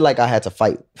 I feel like I had to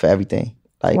fight for everything.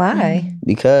 Like, Why?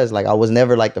 because like I was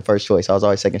never like the first choice. I was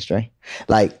always second string.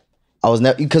 Like I was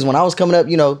never, because when I was coming up,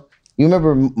 you know, you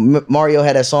remember Mario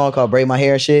had that song called "Braid My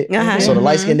Hair" and shit. Uh-huh. So the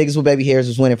light skinned niggas with baby hairs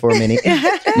was winning for a minute.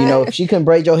 You know, if she couldn't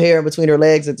braid your hair in between her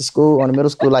legs at the school, on the middle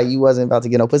school, like you wasn't about to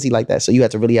get no pussy like that. So you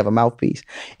had to really have a mouthpiece.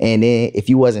 And then if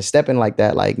you wasn't stepping like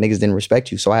that, like niggas didn't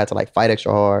respect you. So I had to like fight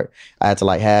extra hard. I had to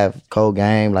like have cold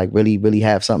game, like really, really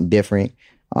have something different.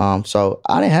 So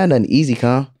I didn't have nothing easy,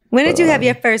 come. When did you have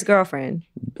your first girlfriend?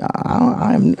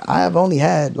 I have only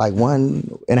had like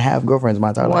 1.5 girlfriends my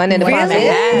entire life.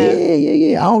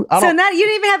 1.5. Yeah. I don't. So now you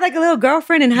didn't even have like a little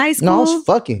girlfriend in high school? No, I was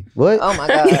fucking. What? Oh my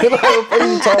God. What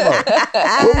are you talking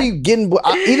about? What were you getting?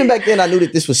 Even back then, I knew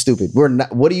that this was stupid. We're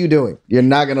not. What are you doing? You're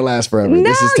not gonna last forever. No,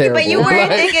 this is terrible. but you weren't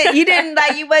Like, thinking, you didn't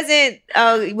like, you wasn't,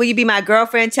 oh, will you be my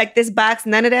girlfriend? Check this box,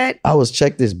 none of that? I was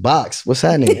check this box. What's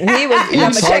happening? He was, What you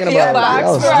I'm gonna check talking your about? box.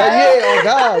 I was right? like, yeah, oh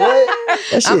God, what?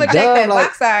 That shit I'ma check dumb. that Like,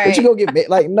 box, all right. what you gonna get?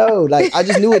 Like, no, like I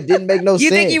just knew it didn't make no sense. You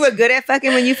think you were good at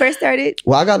fucking when you first started?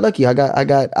 Well, I got lucky.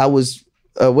 I was.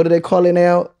 What do they call it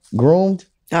now? Groomed.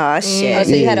 Oh, shit. Oh,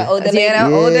 so you had an older lady?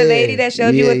 An older lady that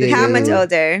showed you what to How do. much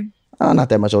older? Oh, not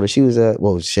that much older. She was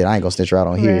well, shit. I ain't gonna snitch her out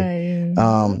on here.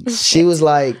 Right. She was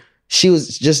like, she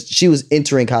was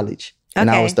entering college. and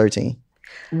I was 13.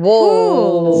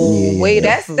 Whoa. Yeah. Wait,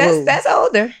 that's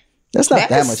older. That's not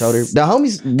that much older. The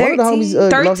homies, one of the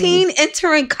homies, 13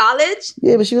 entering college?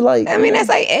 Yeah, but she was like, I mean, that's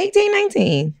like 18,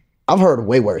 19. I've heard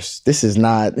way worse. This is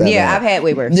not that Yeah, bad. I've had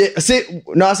way worse. Yeah, see,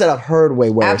 no, I said I've heard way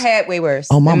worse. I've had way worse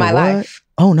in my what? life.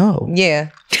 Oh no. Yeah.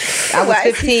 I was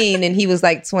 15 and he was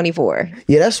like 24.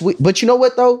 Yeah, that's sweet. But you know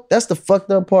what though? That's the fucked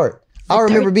up part. I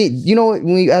remember being, you know,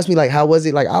 when you asked me like, how was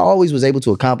it? Like, I always was able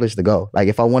to accomplish the goal. Like,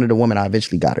 if I wanted a woman, I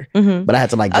eventually got her. Mm-hmm. But I had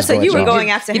to like. Oh, so you were going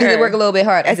after her. You did work a little bit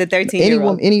hard as a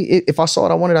 13-year-old. If I saw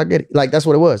it, I wanted, I get it. Like, that's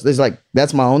what it was. It's like,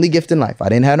 that's my only gift in life. I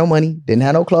didn't have no money, didn't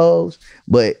have no clothes,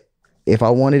 but if I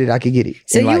wanted it, I could get it.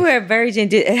 So you were a virgin.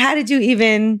 How did you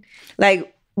even,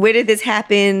 like, where did this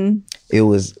happen?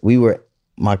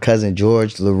 My cousin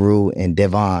George LaRue and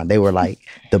Devon, they were like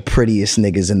the prettiest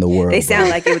niggas in the world. They sound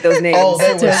like it with those names. Oh,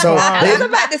 they were so. I was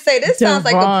about to say, this sounds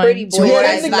like a pretty boy.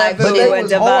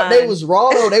 But they was raw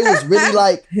though. They was really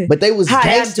like, but they was Hi,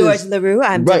 gangsters. I'm George LaRue.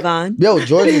 I'm Devon. Yo,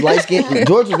 George was light skinned.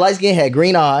 George was light skinned, had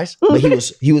green eyes, but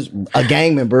he was a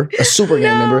gang member, a super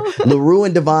gang member. LaRue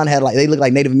and Devon had like, they looked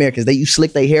like Native Americans. They used to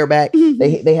slick their hair back.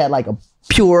 They had like a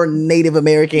pure Native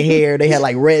American hair. They had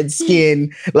like red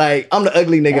skin. Like, I'm the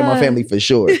ugly nigga in my family for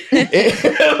sure.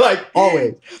 Like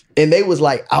always. And they was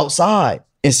like outside.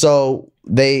 And so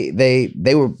they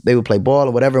would play ball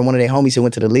or whatever. And one of their homies who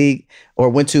went to the league or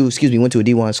went to a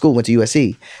D1 school, went to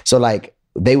USC. So like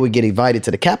they would get invited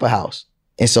to the Kappa house.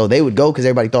 And so they would go because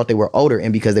everybody thought they were older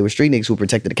and because they were street niggas who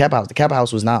protected the Kappa house. The Kappa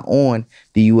house was not on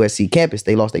the USC campus.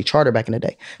 They lost their charter back in the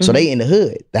day. So they in the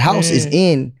hood. The house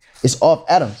it's off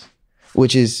Adams.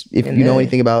 Which is, if you know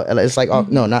anything about LA, it's like,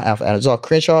 no, not Alpha Adams. It's all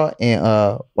Crenshaw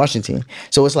and Washington.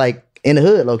 So it's like in the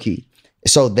hood, low key.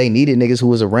 So they needed niggas who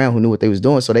was around, who knew what they was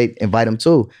doing. So they invite them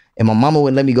too. And my mama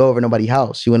wouldn't let me go over nobody's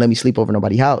house. She wouldn't let me sleep over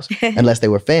nobody's house unless they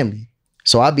were family.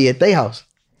 So I'd be at their house.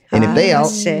 And if they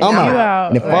out, I'm out.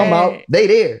 And if I'm out, they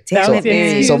there.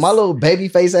 So my little baby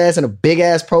face ass and a big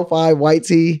ass profile white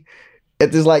tee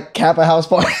at this like Kappa house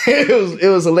party. it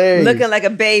was hilarious. Looking like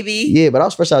a baby. Yeah, but I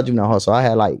was fresh out of juvenile hall, so I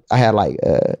had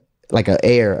like an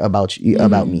air about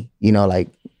me. You know, like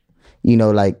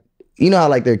how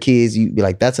like their kids, you be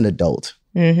like, that's an adult.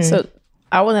 Mm-hmm. So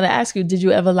I wanted to ask you, did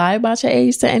you ever lie about your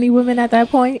age to any women at that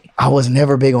point? I was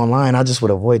never big online. I just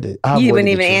would avoid it. You wouldn't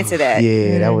even answer that.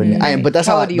 Yeah, that wouldn't. But that's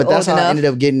how I ended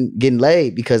up getting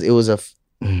laid because it was a.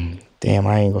 Damn,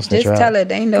 I ain't gonna snitch her out. Just tell her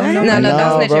they ain't don't know. No,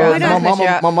 don't snitch her out.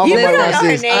 My mama might watch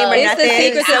this. It's the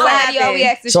secret to how you always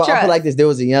ask So I feel like this. There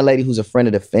was a young lady who's a friend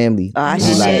of the family. Oh,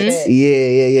 shit.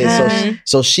 Yeah.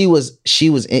 So she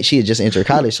had just entered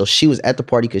college. So she was at the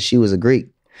party because she was a Greek.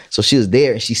 So she was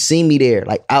there and she seen me there,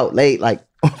 like out late, like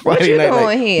what you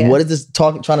doing here? What is this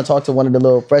trying to talk to one of the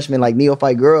little freshmen, like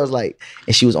neophyte girls, like,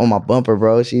 and she was on my bumper,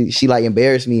 bro. She like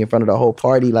embarrassed me in front of the whole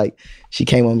party. Like she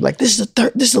came on like, this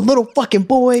is a little fucking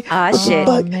boy. Ah, shit.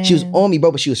 Oh, she was on me,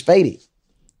 bro, but she was faded.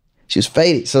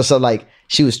 So like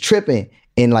she was tripping.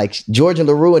 And like George and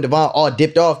LaRue and Devon all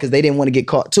dipped off because they didn't want to get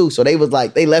caught too. So they was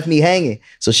like, they left me hanging.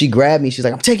 So she grabbed me. She's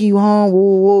like, I'm taking you home.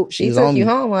 Woo, woo. She took you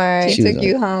home, right? She took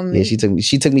you home. Yeah, she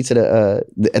took me to the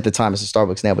at the time it's a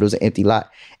Starbucks now, but it was an empty lot.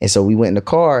 And so we went in the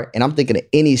car and I'm thinking of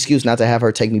any excuse not to have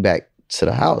her take me back to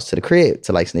the house, to the crib,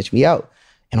 to like snitch me out.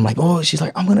 And I'm like, oh, she's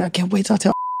like, I can't wait till I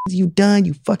tell you done,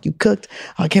 you cooked.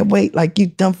 I can't wait, like you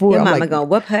done for it. Your I'm mama like, gonna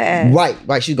whoop her ass.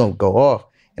 Right, she's gonna go off.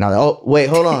 And I was like, oh, wait,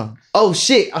 hold on. Oh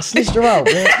shit, I snitched her out,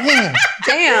 man.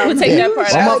 Damn. We'll take that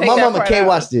part out. My mama can't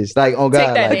watch this. Like, oh God.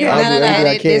 Take that name out.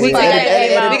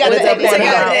 We gotta take that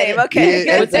name.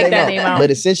 Okay. We'll take that name out.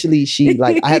 But essentially, she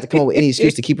like, I had to come up with any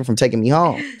excuse to keep her from taking me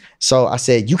home. So I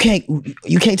said, you can't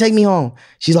take me home.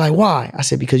 She's like, why? I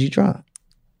said, because you drunk.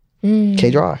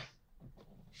 Can't drive.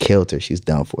 Killed her. She's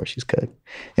done for. She's cooked.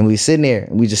 And we sitting there,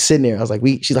 and we just sitting there. I was like,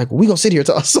 she's like, we gonna sit here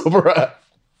till I sober up.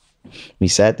 We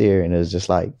sat there, and it was just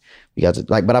like, we got to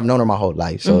like, but I've known her my whole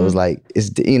life, so it was like,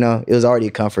 it was already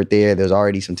a comfort there. There was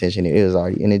already some tension. It was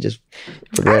already, and it just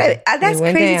progressed. That's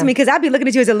crazy to me because I'd be looking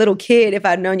at you as a little kid if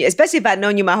I'd known you, especially if I'd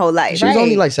known you my whole life. She was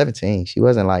only like 17. She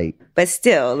wasn't like, but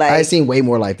still, like, I seen way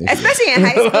more life than she especially in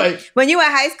high school. When you were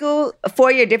in high school, a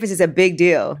 4-year difference is a big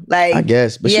deal. Like, I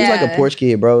guess, but she was like a porch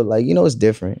kid, bro. Like, it's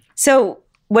different. So.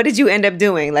 What did you end up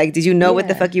doing? Like, did you know what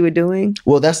the fuck you were doing?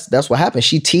 Well, that's what happened.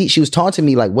 She was taunting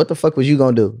me like, what the fuck was you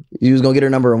gonna do? You was gonna get her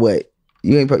number and what?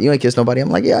 You ain't kiss nobody. I'm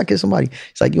like, yeah, I kiss somebody.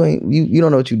 It's like, you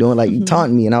don't know what you're doing. Like, you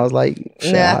taunting me. And I was like,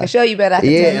 I can show you better. I can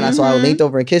tell you. And so I leaned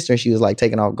over and kissed her and she was like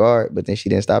taking off guard, but then she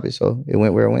didn't stop it. So it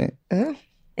went where it went.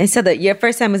 And so your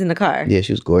first time was in the car? Yeah,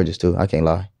 she was gorgeous too. I can't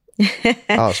lie.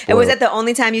 And was that the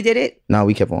only time you did it? No,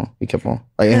 we kept on.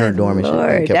 Like in her dorm and shit.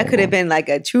 Lord, that could have been like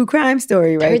a true crime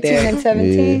story right 13 there. and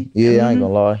 17? Yeah, I ain't gonna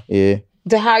lie. Yeah.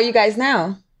 So how are you guys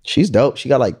now? She's dope. She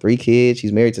got like 3 kids.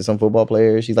 She's married to some football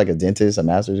players. She's like a dentist, a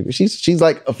master's. She's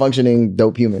like a functioning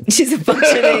dope human. She's a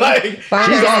functioning she's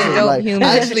awesome. dope Like, human.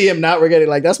 I actually am not regretting.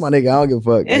 Like, that's my nigga. I don't give a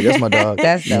fuck. Like, that's my dog.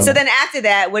 That's dope. So then after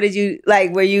that, what did you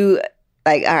like? Were you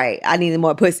like, all right, I needed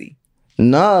more pussy?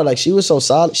 No, like she was so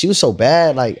solid. She was so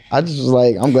bad. Like I just was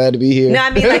like, I'm glad to be here. No, I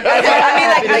mean like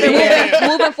other women.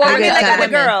 Moving forward, I mean like other women.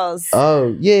 girls.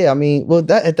 Oh yeah, I mean, well,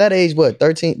 at that age, what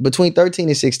 13? Between 13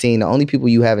 and 16, the only people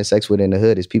you having sex with in the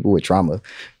hood is people with trauma.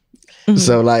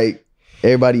 So like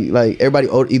everybody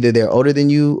either they're older than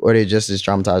you or they're just as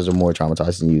traumatized or more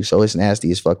traumatized than you. So it's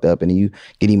nasty, it's fucked up, and then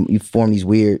you form these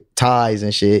weird ties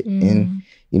and shit. And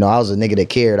you know, I was a nigga that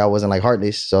cared. I wasn't like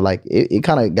heartless, so like it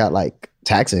kind of got like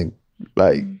taxing.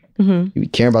 Like you be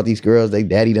caring about these girls, they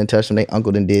daddy done touched them, they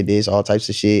uncle done did this, all types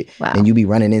of shit. Wow. And you be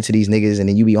running into these niggas and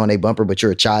then you be on their bumper, but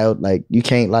you're a child. Like you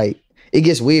can't like, it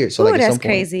gets weird. So Ooh, like at that's some point,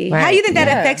 crazy. How do you think that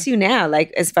affects you now,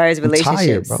 like as far as I'm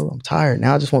relationships? tired, bro. I'm tired.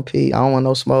 Now I just want pee. I don't want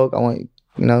no smoke. I want,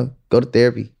 go to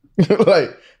therapy.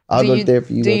 Like I'll go to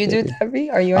therapy. Do you do therapy?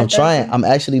 Are you? I'm trying. I'm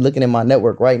actually looking at my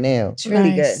network right now. It's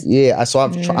really good. Yeah,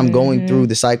 I'm going through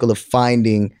the cycle of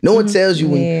finding. No one tells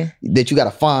you that you got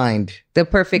to find the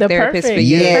perfect therapist for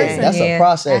you. Yeah, that's a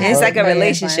process. And it's like a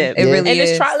relationship. It really and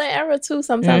is. it's trial and error too.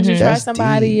 Sometimes you try That's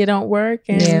somebody, deep. it don't work.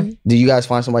 And Do you guys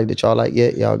find somebody that y'all like? Yeah,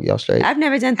 y'all straight. I've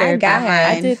never done I therapy. got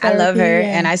her. I love her,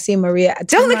 and I see Maria.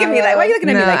 Don't look at me like, why are you looking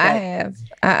at me like that?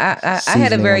 I have. I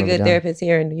had a very good therapist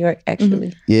here in New York,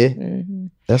 actually. Yeah,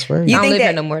 that's right. You I don't think live that-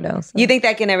 here no more though. So. You think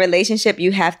that in a relationship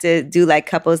you have to do like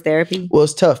couples therapy? Well,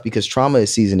 it's tough because trauma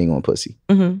is seasoning on pussy.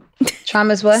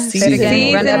 Trauma's what?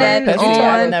 Seasoning. Run that back.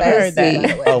 I've never heard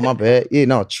that. Oh, my bad. Yeah,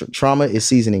 no, trauma is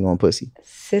seasoning on pussy.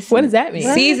 What does that mean?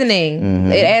 Seasoning.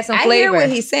 Mhm. It adds some I flavor. hear what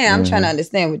he's saying. I'm trying to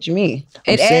understand what you mean.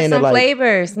 It I'm saying adds that, some like,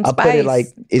 flavor, some I spice. put it like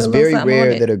it's Put a little very something on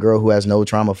rare it. that a girl who has no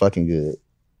trauma fucking good.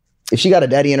 If she got a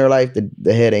daddy in her life,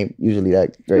 the head ain't usually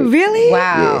that great. Really?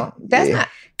 Wow. Yeah, That's yeah. not.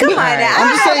 Come on now.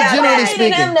 I'm just saying, generally Them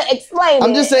speaking. to explain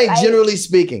I'm it. just saying, Like, generally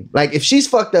speaking. Like, if she's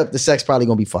fucked up, the sex probably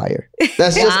gonna be fire.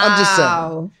 That's just, I'm just saying.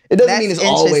 Wow. It doesn't That's mean it's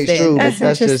always interesting. true, That's but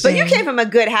that's just. But you came from a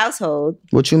good household.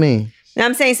 What you mean? No,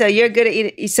 I'm saying so you're good at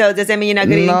eating. So does that mean you're not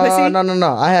good at eating pussy?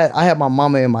 No. I had my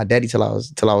mama and my daddy till I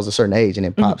was a certain age, and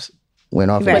then pops went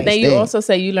off. But and then you stayed. also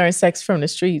say you learn sex from the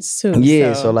streets too.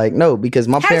 Yeah, so like no, because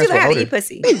my How did you parents learn how were to older.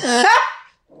 eat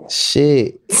pussy?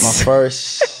 Shit, my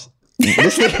first.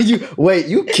 This nigga,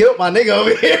 you killed my nigga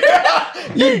over here.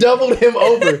 You doubled him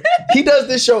over. He does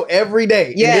this show every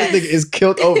day. Yes. This nigga is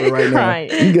killed over right now.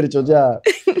 Crying. You good at your job.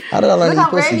 How did I learn Look to how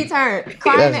eat red pussy? he turned.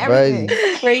 Crying That's and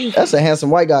everything. Crazy. That's a handsome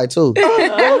white guy too.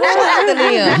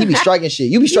 He be striking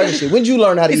shit. You be striking shit. When'd you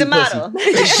learn how to He's eat a model.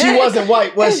 pussy? She wasn't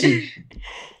white, was she?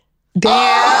 Shout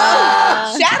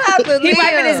out to He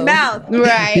wiping his mouth.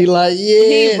 Right. He like,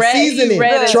 yeah, read- he seasoning.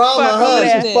 read as Trauma, fuck huh? over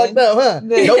She there. fucked up, huh?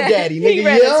 No daddy, nigga. He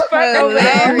read Yeah. as fuck over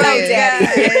there. No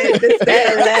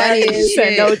daddy. He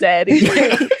said no daddy.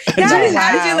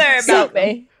 How did you learn about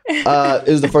me? It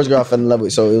was the first girl I fell in love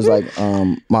with. So it was like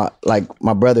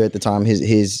my brother at the time,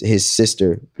 his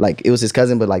sister, like it was his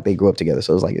cousin, but like they grew up together.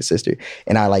 So it was like his sister.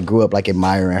 And I like grew up like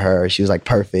admiring her. She was like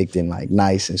perfect and like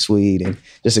nice and sweet and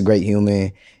just a great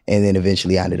human. And then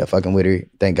eventually I ended up fucking with her.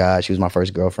 Thank God. She was my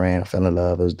first girlfriend. I fell in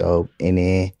love. It was dope. And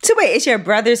then So wait, it's your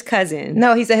brother's cousin.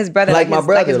 No, he said his brother. like my his,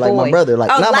 brother, his like my boy. brother,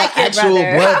 like Oh, not like my your actual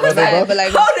brother. blood I was brother, like, bro.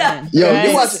 like, hold up. Yo, Right.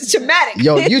 you watch It's traumatic.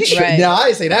 Yo, you Right. now I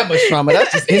didn't say that much trauma.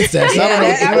 That's just incest. I don't know.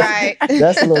 That's right.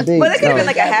 That's a little deep. Well, there could have No. been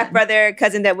like a half brother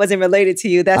cousin that wasn't related to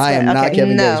you. That's I am what, not okay.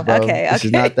 Kevin No. Gates, bro. Okay, This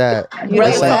is okay. not that. Brother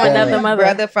That's from like that. another mother.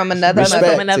 Brother from another Respect.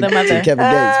 mother. Respect another to mother. Kevin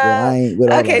Gates, but I ain't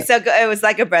with all Okay, that. so it was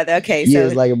like a brother. Okay, Yeah, so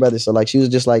it's like a brother. So like she was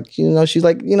just like, she's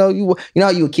like, you know how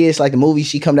you a kid, it's like the movie,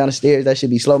 she come down the stairs, that should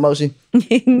be slow motion.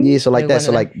 Yeah, so like Like that. one So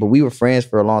of like, but we were friends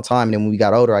for a long time. And then when we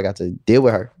got older, I got to deal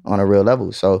with her on a real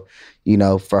level. So,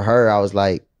 for her, I was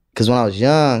like, because when I was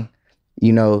young,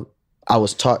 I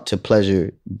was taught to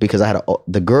pleasure because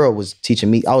the girl was teaching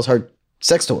me, I was her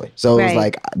sex toy. So it was Right.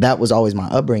 like, that was always my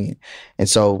upbringing. And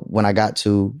so when I got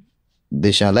to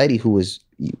this young lady who was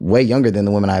way younger than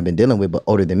the women I had been dealing with, but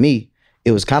older than me,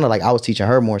 it was kind of like I was teaching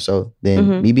her more so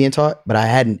than me being taught, but I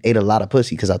hadn't ate a lot of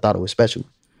pussy because I thought it was special.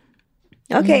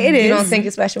 okay, it is. You don't think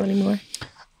it's special anymore?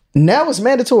 Now it's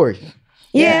mandatory.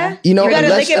 Yeah. You know, You gotta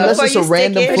unless lick it before it's a you stick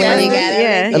random it. fling.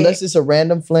 Yeah. Unless it's a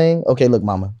random fling. Okay, look,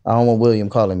 mama, I don't want William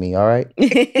calling me, all right?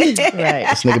 Right.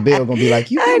 This nigga Bill gonna be like,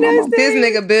 you I know this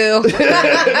nigga Bill. nigga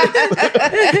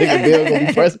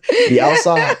Bill gonna be be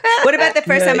outside. What about the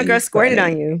first time a girl squirted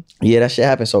on you? Yeah, that shit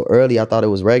happened so early. I thought it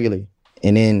was regular.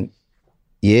 And then,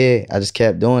 yeah, I just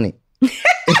kept doing it.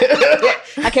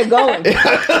 I kept going. Is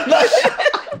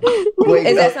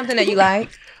that something that you like?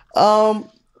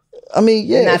 I mean,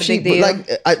 yeah. Not if a big deal.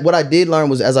 what I did learn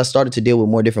was as I started to deal with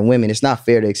more different women, it's not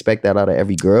fair to expect that out of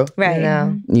every girl. Right.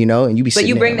 No. You know, and you be But sitting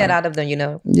you there bring that like, out of them, you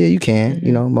know. Yeah, you can.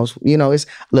 You know, it's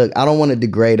look, I don't want to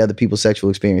degrade other people's sexual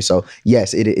experience. So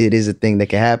yes, it is a thing that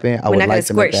can happen. I We're would not gonna like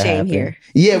to make squirt that shame happen. here.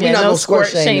 Yeah, we're not no gonna squirt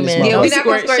squirt shame in this shaming. Yeah, motherfucker. we're not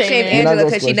gonna squirt shame We're not Angela gonna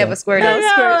because she squirt never shame. squirted. I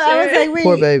was like, wait.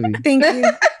 Poor baby. Thank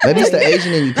you. Maybe it's the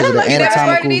Asian in you because of the You never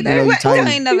anatomical, squirted you know, either? you I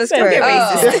tiny. ain't never He said squirted. you're Oh,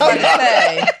 racist. I was about to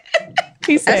say.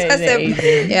 He said, I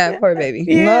said, yeah, poor baby.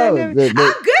 No, I'm good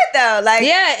though. Like,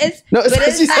 Yeah, it's No, but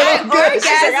it's she said like I'm good. orgasm.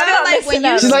 She's I feel like when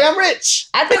you She's like, I'm rich.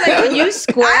 I feel like when you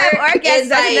squirt, I have orgasms.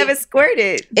 it's I've like, never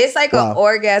squirted. it's like Wow. an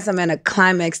orgasm and a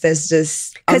climax that's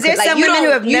just 'Cause there's some you women don't-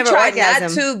 who have you never try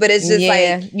orgasm. not to, but it's just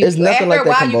like you, It's nothing after like a that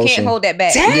while you convulsion. can't hold that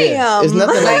back. Damn. Yeah, it's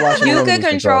nothing like Like watching you a woman can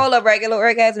lose control a regular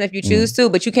orgasm if you choose to,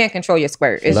 but you can't control your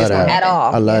squirt. It's Love just that. at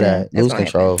all. I love that. It's Lose gonna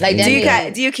control. happen. Like Yeah.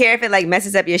 Do you care if it like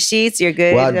messes up your sheets? You're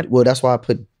good. Well, that's why I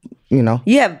put, you know.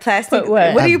 You have plastic. Put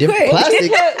what? What do you put?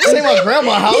 Plastic. This ain't my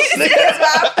grandma's house. That's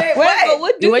why I put what?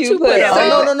 What do What you you put? put?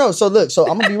 Oh, no. So look, so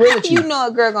I'm gonna be real with you. You know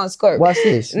a girl gonna squirt. Watch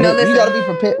this. No, You listen. gotta be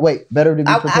prepared. Wait, better to be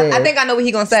prepared. I think I know what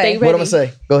he gonna say. What I'm gonna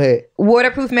say? Go ahead.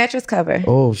 Waterproof mattress cover.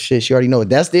 Oh shit, she already know it.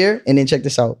 That's there. And then check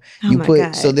this out. You my put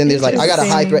God. so then there's like I got a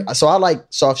high threat. So I like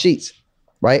soft sheets.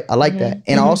 Right? I like that.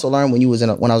 And I also learned when I was in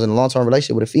a long-term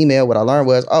relationship with a female, what I learned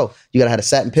was, you gotta have the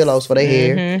satin pillows for their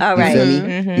hair. All You right. feel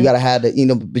me? You gotta have the,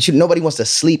 but nobody wants to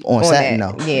sleep on satin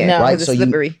though. Yeah, No. Right? It's So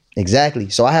slippery. exactly.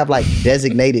 So I have like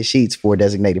designated sheets for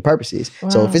designated purposes.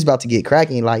 So if it's about to get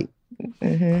cracking, like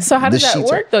So how does The that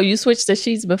sheets work though? You switch the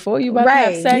sheets before you about to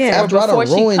Right, have sex, yeah. or after I before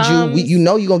done she ruined comes? you, you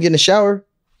know you're gonna get in the shower.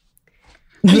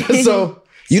 So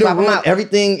you Swap don't 'em ruin out.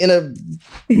 everything in a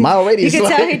mile You radius. can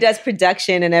like- tell he does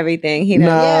production and everything. He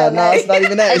knows. Nah, it's not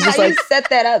even that. Like It's just how like you set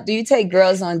that up? Do you take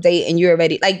girls on date and you're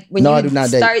already like when No, you I do not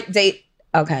date. start date?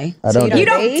 Okay, I So don't You date.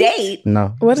 don't date.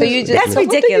 no. What So is- you just That's so what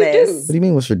do you ridiculous. do? What do you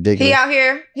mean? What's ridiculous? He out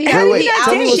here. He Wait, out wait. he Tell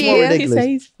out me what's more here. ridiculous.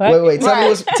 He says, Wait.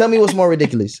 Right. Tell me what's more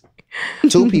ridiculous.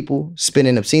 Two people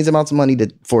spending obscene amounts of money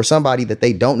for somebody that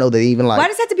they don't know they even like. Why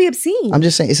does that have to be obscene? I'm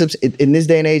just saying, in this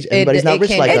day and age, everybody's not it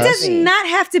rich can't like be it us. does not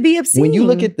have to be obscene. When you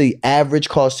look at the average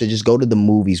cost to just go to the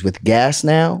movies with gas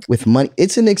now, with money,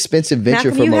 it's an expensive venture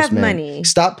Malcolm, for you most have men. money.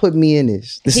 Stop putting me in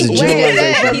this. This is He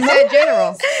generalization. said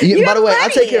general. By the way, I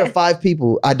money. take care of 5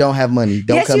 people. I don't have money.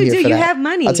 Don't Yes, come you here do. for You that. have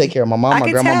money. I take care of my mom, I my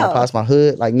can grandma, tell. my pops, my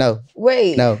hood. Like, no.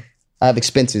 Wait. I have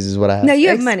expenses is what I have. no, you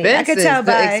have money. I can Expenses. tell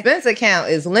The by expense account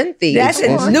is lengthy. that's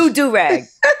a new do rag.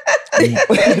 They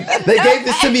gave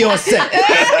this to me on set.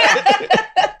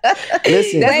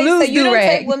 Listen. Wait, so you don't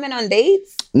do-rag. take women on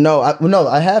dates? No,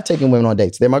 I have taken women on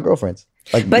dates. They're my girlfriends.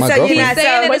 Like But my so you're girlfriend. not saying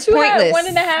so. that But it's you have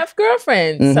pointless. 1.5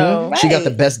 girlfriends, so She got the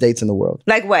best dates in the world.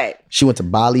 Like what? She went to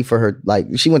Bali for her,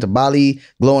 she went to Bali,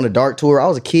 glow in the dark tour. I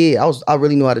was a kid. I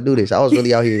really knew how to do this. I was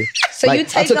really out here. So Like, you I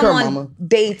take took them her on mama.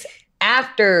 dates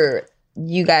after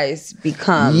you guys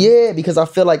become. Yeah, because I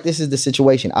feel like this is the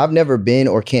situation. I've never been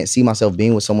or can't see myself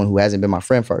being with someone who hasn't been my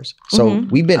friend first. So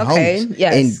we've been Okay, homies.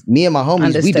 yes. And me and my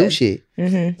homies, we do Understood.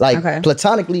 shit. Like Okay.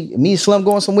 platonically, me and Slum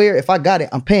going somewhere, if I got it,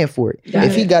 I'm paying for it.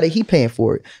 If he got it, he paying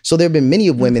for it. So there have been many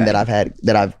of women that I've had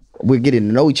we're getting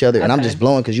to know each other and I'm just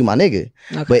blowing because you my nigga.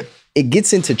 But it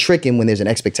gets into tricking when there's an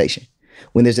expectation.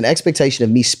 When there's an expectation of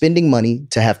me spending money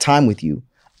to have time with you.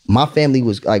 My family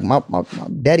was like my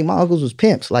daddy, my uncles was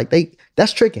pimps. Like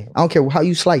that's tricking. I don't care how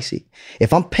you slice it.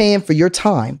 If I'm paying for your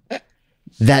time,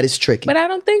 that is tricking. But I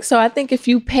don't think so. I think if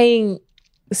you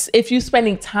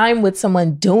spending time with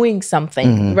someone doing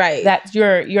something, Right. that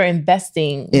you're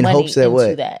investing In money hopes that into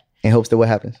what? that. In hopes that what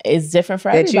happens? It's different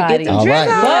for That you get everybody. the All right.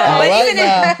 drink on. All But right even if-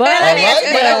 now. But Let me ask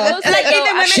you, but I will say like though, even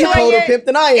women She who are colder your, pimp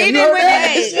than I am. even You heard women- that?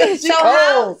 Hey, She so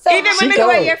how- cold. so even She women who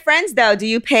are cold. your friends though, do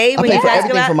you pay I when pay you for guys go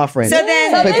everything out? for my friends. So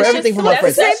then, I pay for everything for my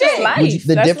friends. That's just life.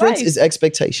 The That's difference life. is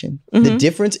expectation. The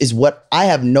difference is what I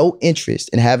have no interest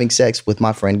in having sex with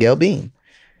my friend Gail Bean,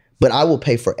 but I will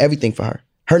pay for everything for her.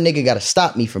 Her nigga got to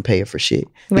stop me from paying for shit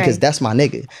because Right. that's my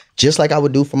nigga. Just like I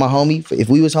would do for my homie. If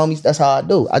we was homies, that's how I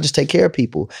do. I just take care of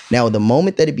people. Now, the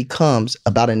moment that it becomes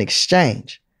about an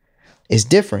exchange, it's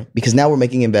different because now we're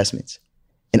making investments.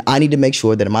 And I need to make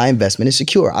sure that my investment is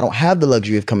secure. I don't have the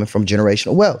luxury of coming from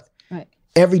generational wealth. Right.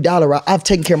 Every dollar I've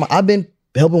taken care of I've been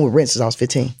helping with rent since I was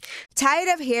 15. Tired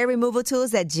of hair removal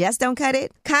tools that just don't cut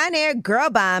it? Conair Girl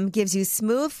Bomb gives you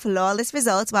smooth, flawless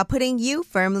results while putting you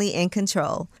firmly in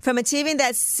control. From achieving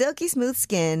that silky smooth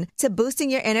skin to boosting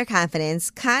your inner confidence,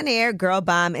 Conair Girl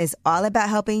Bomb is all about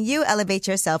helping you elevate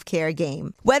your self-care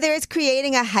game. Whether it's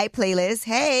creating a hype playlist,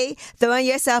 hey, throwing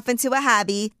yourself into a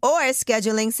hobby, or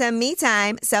scheduling some me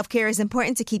time, self-care is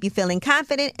important to keep you feeling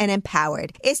confident and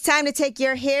empowered. It's time to take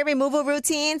your hair removal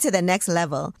routine to the next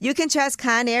level. You can trust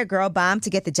Conair Girl Bomb to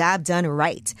get the job done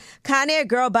right. Conair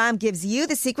Girl Bomb gives you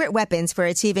the secret weapons for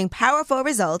achieving powerful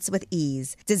results with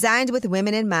ease. Designed with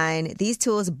women in mind, these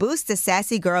tools boost the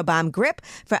sassy Girl Bomb grip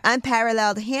for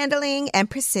unparalleled handling and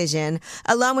precision,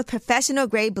 along with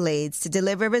professional-grade blades to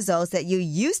deliver results that you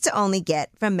used to only get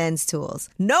from men's tools.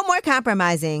 No more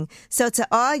compromising. So to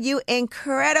all you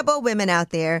incredible women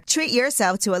out there, treat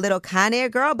yourself to a little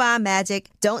Conair Girl Bomb magic.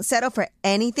 Don't settle for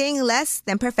anything less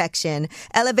than perfection.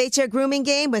 Elevate your grooming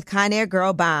game with Conair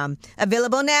Girl Bomb.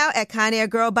 Available now at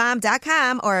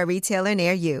ConairGirlBomb.com or a retailer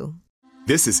near you.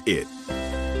 This is it.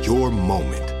 Your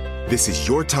moment. This is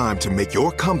your time to make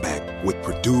your comeback with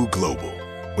Purdue Global.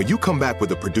 When you come back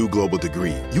with a Purdue Global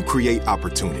degree, you create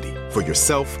opportunity for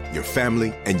yourself, your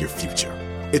family, and your future.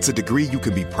 It's a degree you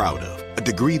can be proud of, a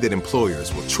degree that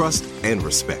employers will trust and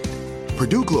respect.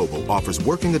 Purdue Global offers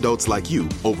working adults like you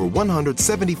over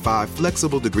 175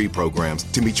 flexible degree programs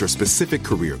to meet your specific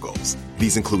career goals.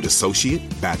 These include associate,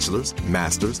 bachelor's,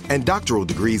 master's, and doctoral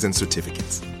degrees and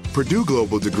certificates. Purdue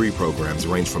Global degree programs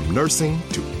range from nursing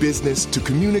to business to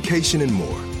communication and more.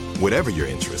 Whatever your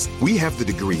interest, we have the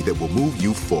degree that will move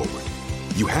you forward.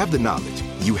 You have the knowledge,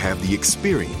 you have the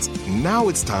experience. Now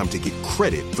it's time to get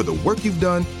credit for the work you've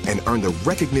done and earn the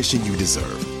recognition you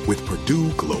deserve with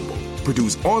Purdue Global,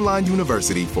 Purdue's online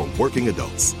university for working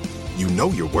adults. You know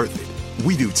you're worth it.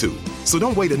 We do too. So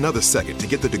don't wait another second to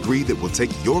get the degree that will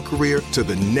take your career to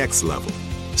the next level.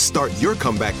 Start your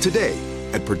comeback today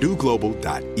at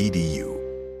purdueglobal.edu.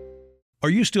 Are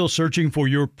you still searching for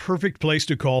your perfect place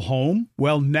to call home?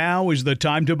 Well, now is the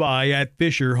time to buy at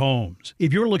Fisher Homes.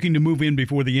 If you're looking to move in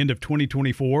before the end of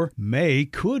 2024, May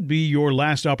could be your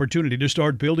last opportunity to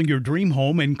start building your dream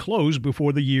home and close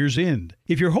before the year's end.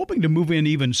 If you're hoping to move in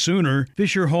even sooner,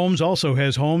 Fisher Homes also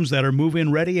has homes that are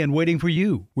move-in ready and waiting for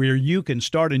you, where you can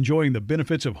start enjoying the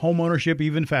benefits of homeownership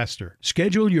even faster.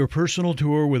 Schedule your personal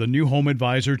tour with a new home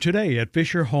advisor today at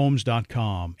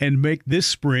FisherHomes.com and make this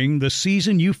spring the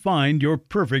season you find your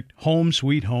perfect home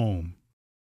sweet home.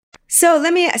 So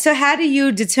how do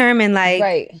you determine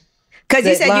because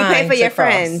you said you pay for your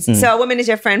friends. Mm. So a woman is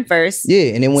your friend first.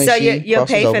 Yeah, and then when you'll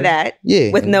pay for that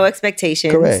with no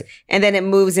expectations. Correct. And then it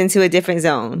moves into a different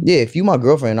zone. Yeah, if you my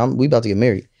girlfriend, we about to get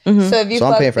married. Mm-hmm. So if you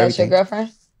I'm paying fuck, that's your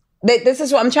girlfriend? This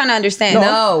is what I'm trying to understand.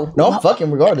 No, I'm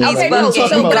fucking regardless. Okay, but I'm trying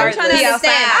to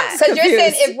understand. So you're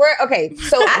saying if we're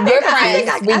so we're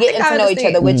friends, we get to know each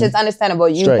other, which is understandable.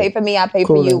 You pay for me, I pay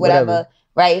for you, whatever,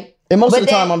 right? And most of the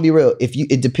time, I'm gonna be real.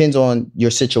 It depends on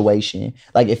your situation.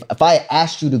 Like if I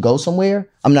asked you to go somewhere,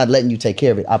 I'm not letting you take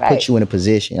care of it. I put you in a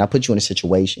position. I put you in a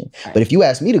situation. Right. But if you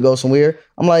ask me to go somewhere,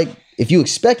 I'm like, if you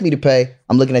expect me to pay,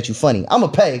 I'm looking at you funny. I'm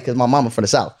gonna pay because my mama from the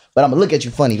South. But I'm gonna look at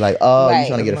you funny, like, oh, you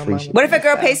trying to get a free shit. What if a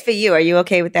girl pays for you? Are you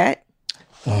okay with that?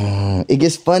 It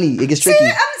gets funny. It gets tricky.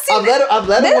 I've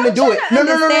let a woman do it. No.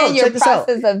 Check this out.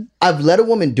 I've let a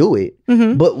woman do it,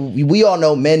 but we all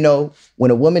know, men know, when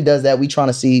a woman does that, we trying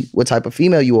to see what type of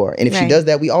female you are. And if she does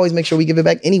that, we always make sure we give it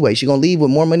back anyway. She gonna leave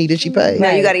with more money than she paid. Now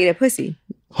you gotta eat a pussy.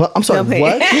 I'm sorry,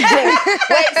 what? Wait,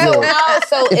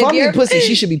 so if I'm eating pussy,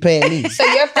 she should be paying me. So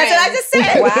your friends. That's what I just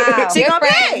said. Wow. She gonna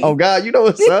pay. Oh God, you know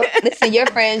what's up. Listen, your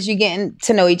friends, you getting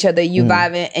to know each other, you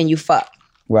vibing, and you fuck.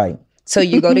 Right. So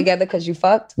you go together because you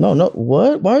fucked? No.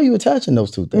 What? Why are you attaching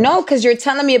those two things? No, because you're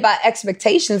telling me about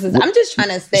expectations. I'm just trying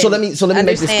to say. So let me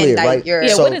make this clear, right?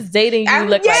 What does dating you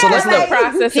look like? What's the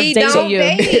process of dating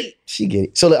you? She get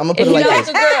it. So I'm gonna put it like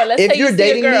this: if you're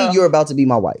dating me, you're about to be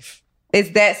my wife.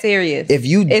 It's that serious. If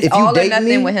you all date or nothing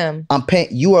me, with him. I'm paying.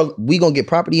 We gonna get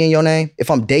property in your name.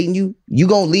 If I'm dating you, you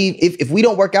gonna leave. If we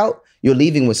don't work out, you're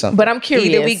leaving with something. But I'm curious.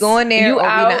 Either we going there or we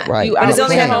not. Right. You but it's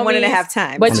only having 1.5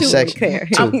 times.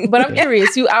 But I'm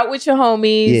curious. You out with your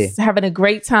homies, having a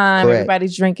great time. Correct.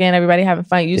 Everybody's drinking. Everybody having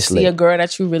fun. You see a girl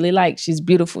that you really like. She's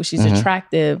beautiful. She's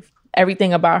attractive.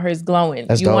 Everything about her is glowing.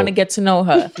 That's you want to get to know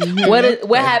her.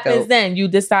 What happens then? You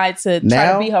decide to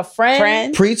try to be her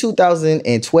friend?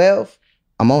 Pre-2012,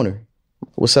 I'm on her.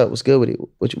 What's up? What's good with it?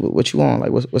 What you want? Like,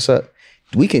 what's up?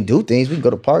 We can do things. We can go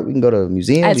to park. We can go to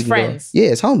museums. As friends.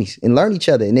 As homies and learn each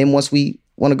other. And then once we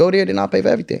want to go there, then I'll pay for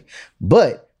everything.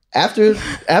 But after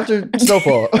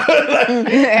snowfall,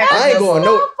 I ain't going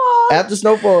no. After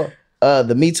snowfall,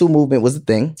 the Me Too movement was the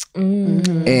thing.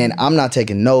 And I'm not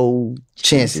taking no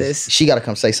chances. She got to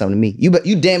come say something to me.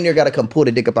 You damn near got to come pull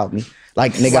the dick up out me.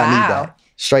 Like, nigga, I need that.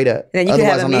 Straight up. Then you can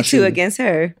have a Me Too against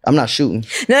her. I'm not shooting.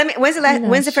 Now,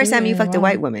 when's the first time you fucked a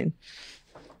white woman?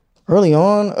 Early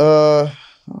on,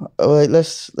 wait,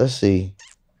 let's see.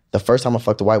 The first time I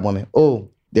fucked a white woman. Oh,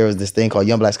 there was this thing called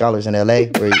Young Black Scholars in LA.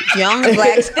 Young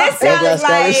Black This sounds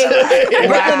like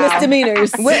Brooklyn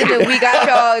misdemeanors. What we got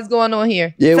y'all is going on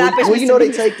here? Yeah, well, you know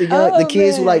they take the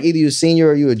kids who like either you're a senior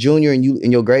or you're a junior and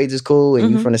your grades is cool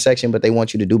and you from the section, but they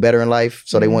want you to do better in life.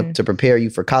 So they want to prepare you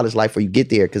for college life before you get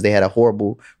there because they had a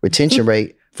horrible retention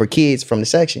rate for kids from the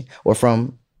section or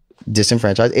from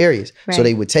disenfranchised areas. Right. So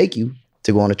they would take you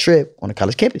to go on a trip on a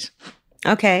college campus.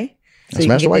 Okay. So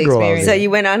smashed a white girl out. So you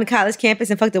went on the college campus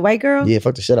and fucked a white girl? Yeah,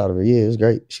 fucked the shit out of her. Yeah, it was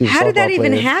great. She was How did that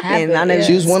even happen?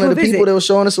 She was one of the people that was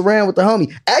showing us around with the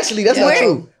homie. Actually, that's not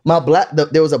true.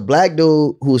 There was a black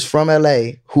dude who was from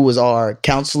LA who was our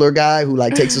counselor guy who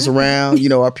like takes us around, you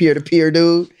know, our peer-to-peer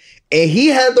dude. And he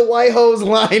had the white hoes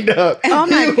lined up. Oh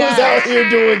my God. He was out here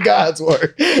doing God's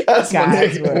work. That's my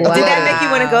nigga. Wow. Did that make you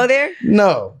want to go there?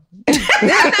 No. 100%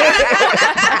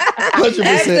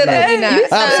 Absolutely not. You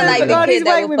sound like the kid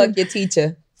that would fuck your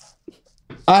teacher.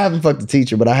 I haven't fucked the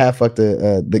teacher, but I have fucked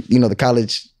the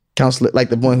college counselor, like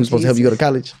the one who's supposed to help you go to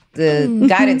college. The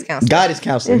guidance counselor. Guidance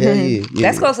counselor. Yeah.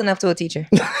 That's close enough to a teacher.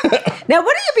 Now,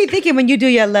 what do you be thinking when you do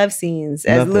your love scenes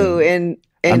as Nothing. Lou? And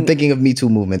I'm thinking of Me Too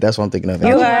movement. That's what I'm thinking of.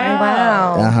 You are?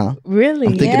 Wow. Really?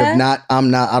 I'm thinking of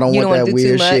I don't want that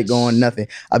weird shit going, nothing.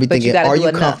 I'll be thinking, are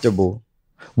you comfortable?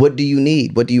 What do you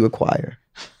need? What do you require?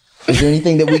 Is there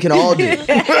anything that we can all do to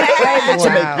make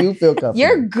you feel comfortable?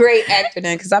 You're a great actor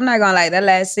then, because I'm not gonna lie, that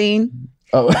last scene.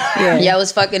 Oh, yeah, I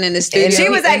was fucking in the studio. She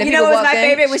was like, you know what was my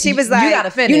favorite? When she was like, you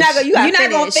gotta finish. You're not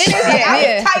gonna finish.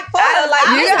 Yeah. You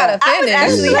gotta finish. I was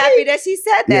actually happy that she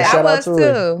said that. I was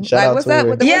too. Like, what's up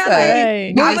with the what's up?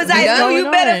 I was like, no, you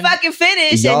better fucking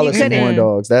finish. Y'all And are you some couldn't. horn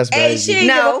dogs. That's crazy. Hey, she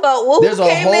didn't give a fuck. Who There's a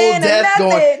came whole in or death nothing.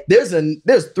 going.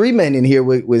 There's 3 men in here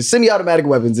with semi-automatic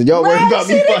weapons, and y'all worried about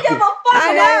me fucking.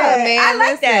 I know, man. I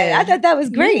like that. I thought that was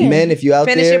great. Men, if you out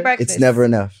Finish your there, breakfast. it's never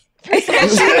enough. She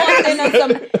walked in on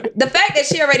the fact that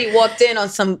she already walked in on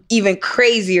some even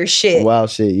crazier shit.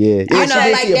 Wild shit, yeah. You know,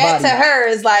 like that to her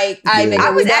is like, I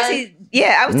was actually,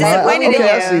 I was disappointed in you.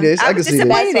 I see this. I can was see this.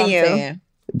 disappointed in you.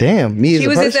 Damn, me as She a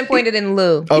was person. disappointed in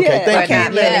Lou. Okay, thank you.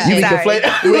 Yeah. You be Sorry.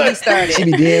 conflated. When you started. She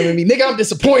be DMing me. Nigga, I'm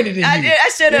disappointed in you. I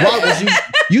should have. Why was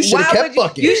you should have kept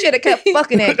fucking. You should have kept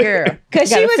fucking that girl. Because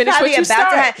she was probably about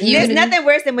to have. You- There's nothing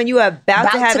worse than when you are about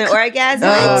to have an orgasm.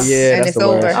 Oh yeah, and that's it's the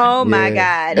worst. over. Oh my Yeah.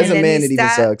 God. As And a then man, he it even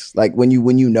stopped. sucks. Like when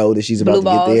you know that she's about Blue to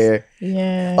get balls. there.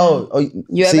 Yeah. Oh,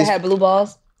 You ever had blue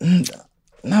balls?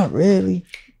 not really.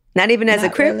 Not even as a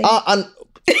crip.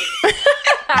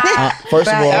 First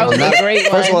of all, That was I'm a not- great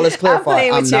first of all, let's clarify.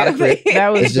 playing I'm with not a you. crip. That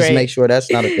was Let's just great. make sure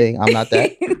that's not a thing. I'm not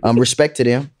that. Respect to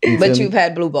them. You But feel me? you've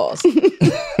had blue balls.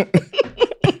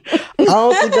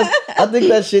 I think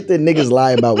that shit that niggas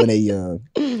lie about when they young.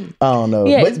 I don't know.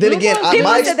 Yeah, but then again, my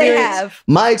What do they experience, have?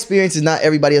 my experience is not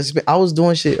everybody else's experience. I was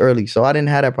doing shit early, so I didn't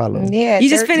have that problem. Yeah, You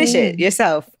just 13. finish it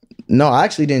yourself. No, I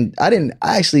actually didn't.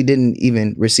 I actually didn't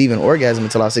even receive an orgasm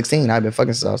until I was 16. I've been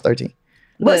fucking since I was 13.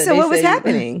 So what was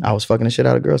happening? I was fucking the shit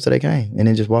out of girls till they came, and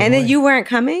then just walked And then away. you weren't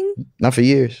coming? Not for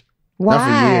years. Not for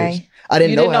years. Why? I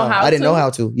didn't You know didn't know how. how I didn't to? know how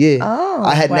to. Yeah. Oh,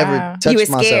 I had wow. never You touched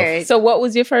were myself. scared. So what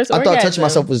was your first I orgasm? thought touching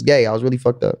myself was gay. I was really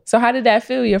fucked up. So how did that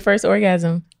feel, your first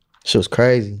orgasm? Shit was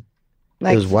crazy.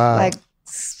 Like, it was wild. Like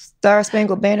Star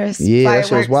Spangled Banners. Yeah, that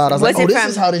shit was wild. I was like, Was oh, it this from-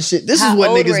 is how this shit. This How is what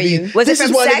old niggas were be. you? Was it This is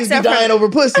from why sex niggas or be dying from- over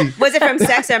pussy. Was it from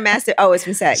sex or master? Oh, it's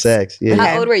from sex. Sex. Yeah.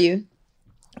 How old were you?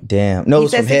 Damn. No, it He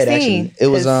was said from head 16. actually. It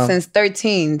was Since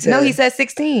 13 to... No, he said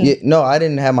 16. Yeah, no, I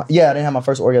didn't have my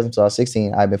first orgasm until I was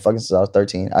 16. I've been fucking since I was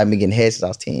 13. I've been getting head since I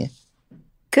was 10.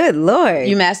 Good Lord.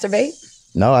 You masturbate?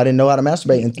 No, I didn't know how to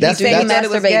masturbate. And That's you that's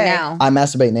masturbate now. I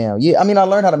masturbate now. Yeah, I mean, I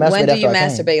learned how to masturbate When do after you I came.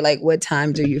 masturbate? Like, what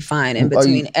time do you find in Are you-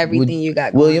 between everything you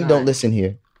got going William, on? don't listen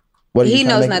here. What are He you trying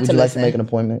knows to make, not would to you like listen. to make an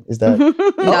appointment? Is that?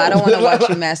 No, I don't want to watch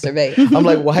you masturbate. I'm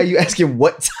like, why are you asking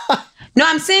what time? No,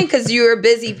 I'm saying because you're a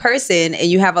busy person and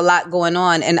you have a lot going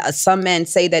on. And some men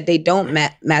say that they don't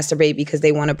masturbate because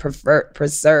they want to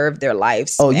preserve their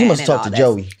lives. Oh, you must talk to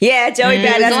Joey. Yeah, Joey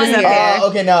Badass was up there. Oh,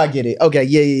 okay, now I get it. Okay,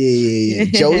 yeah.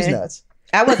 Joey's nuts.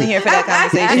 I wasn't here for that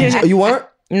conversation. You weren't?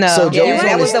 No, So Joey's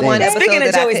that on was this the one thing. episode Speaking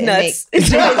of that Joey's I nuts.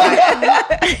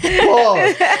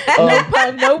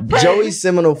 couldn't make. Joey's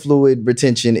seminal fluid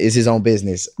retention is his own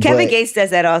business. Kevin but Gates does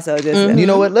that also. Just you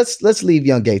know what? Let's leave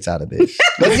young Gates out of this.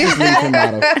 Let's just leave him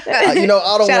out of it. I don't Shout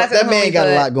out want to that the man homie got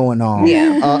a bud. lot going on.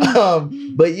 Yeah.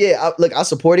 But yeah, I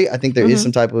support it. I think there is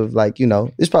some type of like,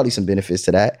 there's probably some benefits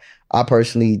to that. I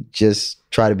personally just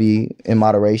try to be in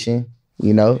moderation,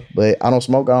 but I don't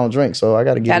smoke, I don't drink, so I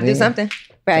got to get Gotta do something.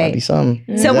 Gotta right. do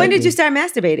something. So when did Exactly. you start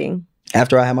masturbating?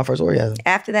 After I had my first orgasm.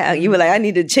 After that, you were like, I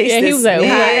need to chase Yeah, this. he was like, "Ooh, I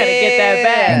gotta get that I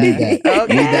back." need that.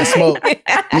 Okay. Need that smoke.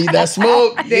 Need that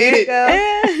smoke. There Need you it. go.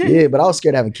 Yeah, but I was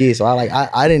scared of having kids, so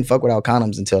I didn't fuck without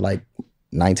condoms until like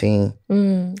 19.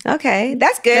 Okay,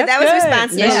 that's good. That's that was good.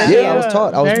 responsible. Yeah, I was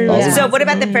taught. I was Very taught. So what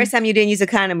about the first time you didn't use a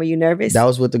condom? Were you nervous? That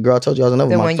was what the girl I told you I was in love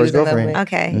with, The my one you first was in love girlfriend. with.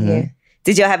 Okay. Mhm. Yeah.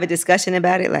 Did y'all have a discussion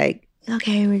about it? Like,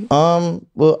 okay. Well,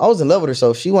 I was in love with her,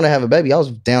 so if she wanted to have a baby, I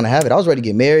was down to have it. I was ready to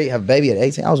get married, have a baby at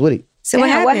 18. I was with it. So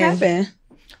Damn, what happened?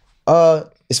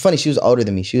 It's funny, she was older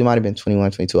than me. She might have been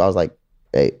 21, 22. I was like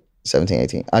 17,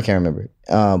 18. I can't remember.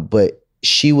 But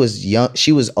she was young.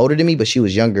 She was older than me, but she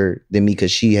was younger than me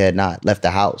because she had not left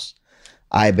the house.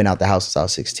 I had been out the house since I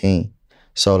was 16.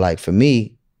 So like for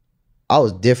me, I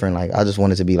was different. Like I just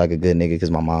wanted to be like a good nigga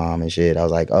because my mom and shit. I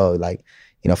was like, oh, like,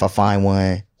 if I find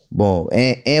one, boom.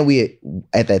 And we,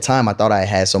 at that time, I thought I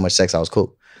had so much sex, I was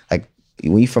cool. Like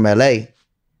when you from LA,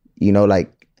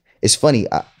 like it's funny.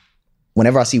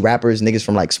 Whenever I see rappers, niggas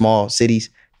from like small cities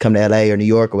come to LA or New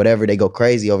York or whatever, they go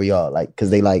crazy over y'all. Like, cause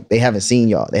they haven't seen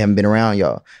y'all. They haven't been around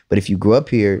y'all. But if you grew up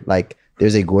here, like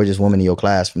there's a gorgeous woman in your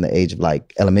class from the age of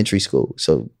like elementary school.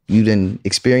 So you didn't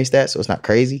experience that. So it's not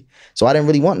crazy. So I didn't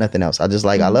really want nothing else. I just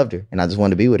I loved her and I just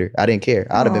wanted to be with her. I didn't care.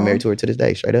 I'd have been married to her to this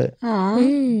day. Straight up.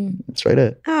 Straight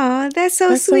up. Oh, that's so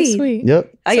That's sweet. so sweet.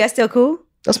 Yep. Are y'all still cool?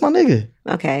 That's my nigga.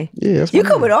 Okay. Yeah, that's my You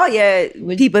cool nigga. with all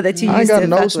your people that you I ain't used got to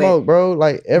no fuck smoke, bro.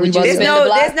 Like everybody. with. Spin the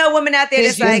block? There's no woman out there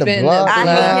that's Spin like, the block. I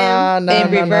hate him.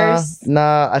 In reverse?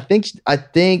 Nah. I think.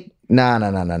 Nah.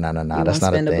 That's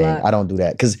not a spin the thing. block? I don't do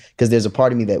that because there's a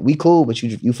part of me that we cool, but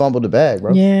you fumbled the bag,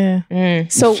 bro. Yeah. You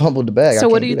So fumbled the bag. I So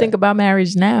what can't do you that. think about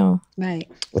marriage now? Right.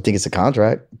 I think it's a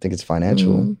contract. I think it's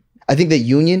financial. Mm. I think that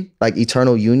union, like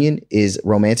eternal union, is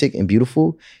romantic and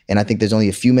beautiful. And I think there's only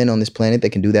a few men on this planet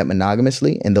that can do that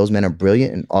monogamously. And those men are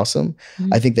brilliant and awesome.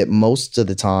 I think that most of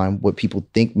the time, what people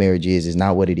think marriage is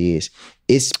not what it is.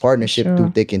 It's partnership Sure.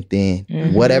 through thick and thin,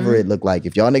 whatever it look like.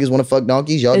 If y'all niggas want to fuck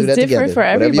donkeys, y'all do It's that together. different for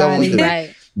Whatever y'all wanna everybody. do. Right.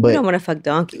 You But don't want to fuck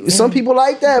donkeys. some people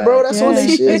like that, bro. That's on their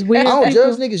Yes. shit. It's weird I don't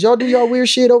people. judge niggas. Y'all do y'all weird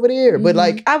shit over there. But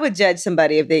like, I would judge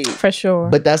somebody if they. For sure.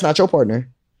 but that's not your partner.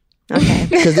 Okay.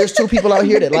 Because there's two people out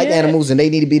here that like animals and they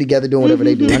need to be together doing whatever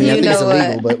they do. I mean, I You think it's know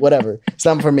illegal, what? but whatever. It's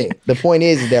something for me. The point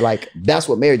is that like that's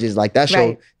what marriage is. Like that's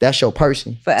Right. your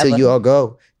person. Forever. Till you all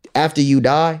go. After you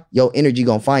die, your energy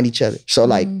gonna find each other. So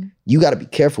like you gotta be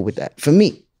careful with that. For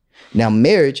me. Now,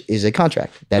 marriage is a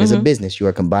contract. That is a business. You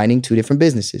are combining two different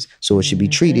businesses. So it should be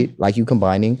treated like you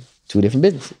combining two different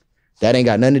businesses. That ain't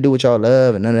got nothing to do with y'all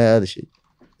love and none of that other shit,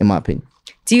 in my opinion.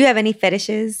 Do you have any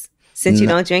fetishes? Since you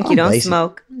No, don't drink, I'm you don't basic.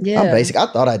 smoke. Yeah. I'm basic. I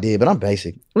thought I did, but I'm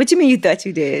basic. What you mean you thought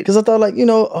you did? Because I thought like,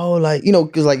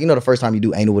 the first time you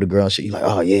do anal with a girl and shit, you're like,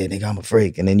 oh yeah, nigga, I'm a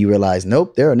freak. And then you realize,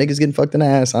 nope, there are niggas getting fucked in the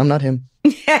ass. I'm not him.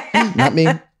 Not me.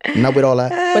 Not with all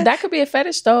that. But that could be a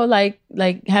fetish though, like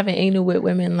having anal with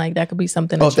women, like that could be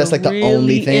something. Oh, that if that's you're like the really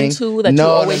only thing? into that No, you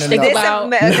no, always no, think no. Is about.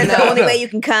 that the only way you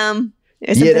can come?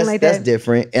 Or something Yeah, like that's that?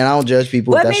 different. And I don't judge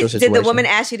people if What that's your makes, situation. did the woman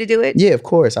ask you to do it? Yeah, of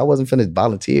course. I wasn't finna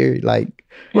volunteer. Like,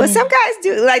 Well, some guys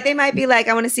do. Like they might be like,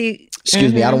 I want to see.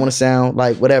 excuse me, I don't want to sound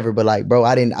like whatever, but like, bro,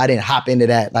 I didn't hop into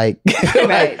that. Like,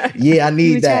 Right. like, yeah, I Let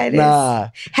need me try that. this. Nah.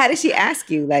 How did she ask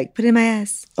you? Like, put it in my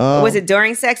ass. Was it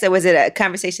during sex or was it a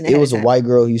conversation? It was a white. white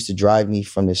girl who used to drive me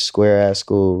from this square ass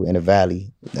school in the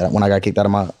valley when I got kicked out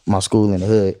of my school in the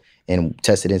hood and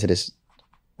tested into this,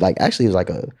 like actually it was like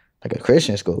a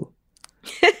Christian school.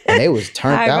 And they was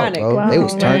turned out, Ironic. bro. Wow. They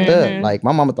was turned up. Like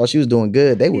my mama thought she was doing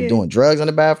good. They were doing drugs in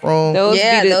the bathroom. Those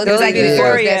Yeah, be the, those those like be the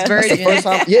euphoria. girls that's That's the virgin. first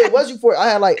time. Yeah, it was euphoria. I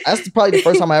had like probably the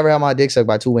first time I ever had my dick sucked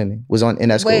by two women was in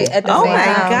that school. Wait, at the Oh same my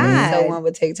time. God. So one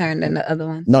would take turn and the other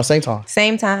one. No, same time.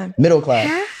 Same time. Middle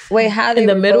class. Wait, how they In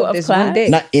the were middle both of this class? one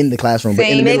dick? Not in the classroom, but in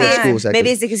the Same middle of the time. school section. Maybe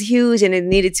his dick is huge and it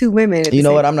needed two women. at the You know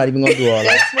same what? I'm not even gonna do all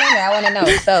that. Explain it. I want to know.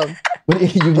 So,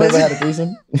 You've never had a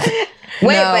threesome?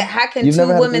 wait, No. but how can You've two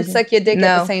never had a women threesome? suck your dick at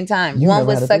No. the same time? You've One never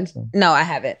was had a suck. threesome? No, I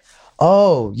haven't.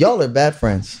 Oh, y'all are bad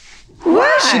friends.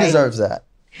 Why? She deserves that.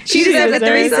 She deserves a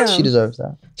threesome. She deserves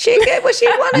that. She get what she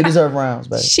You wanted. deserve rounds,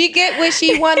 baby. She get what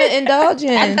she want to indulge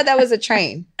I in. thought that was a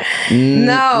train.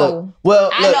 No. Look, well,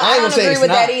 look, I ain't I gonna don't say agree it's with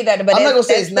not. that either. But I'm not gonna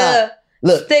say that's it's not.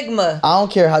 Look, stigma. I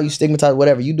don't care how you stigmatize,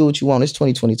 whatever. You do what you want. It's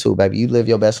 2022, baby. You live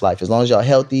your best life. As long as y'all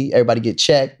healthy, everybody get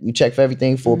checked. You check for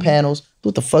everything, full panels. Do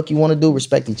what the fuck you want to do.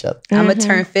 Respect each other. I'm going to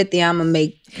turn 50. I'm going to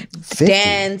make 50.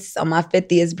 dance on my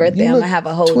 50th birthday. I'm going to have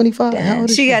a whole 25. How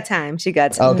old is She got time. She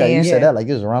got time. Okay, you said that like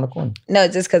it was around the corner. No,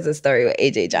 just because of the story with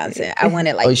AJ Johnson. I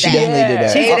wanted like she that. definitely did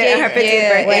that. She did it on her 50th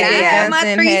birthday. When I had my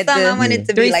Johnson threesome, had the I wanted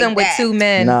to be like threesome with that. 2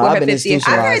 men Nah, for I've her been 50th.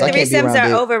 institutionalized. I've heard I can't be threesomes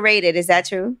around are it. overrated. Is that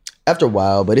true? After a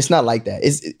while, but it's not like that.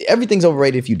 Everything's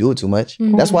overrated if you do it too much.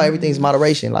 That's why everything's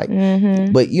moderation. Like,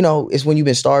 but you know, it's when you've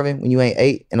been starving, when you ain't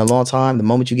ate in a long time. The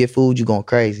moment you get food, you going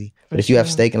crazy. But if you have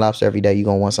steak and lobster every day, you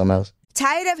gonna want something else.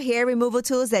 Tired of hair removal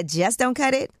tools that just don't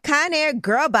cut it? Conair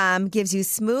Girl Bomb gives you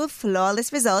smooth,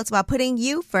 flawless results while putting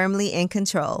you firmly in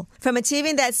control. From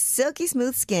achieving that silky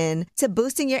smooth skin to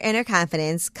boosting your inner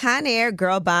confidence, Conair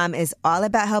Girl Bomb is all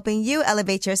about helping you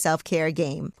elevate your self-care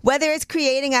game. Whether it's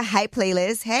creating a hype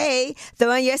playlist, hey,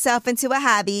 throwing yourself into a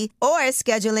hobby, or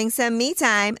scheduling some me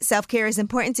time, self-care is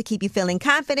important to keep you feeling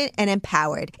confident and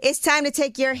empowered. It's time to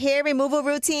take your hair removal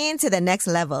routine to the next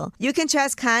level. You can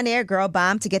trust Conair Girl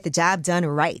Bomb to get the job done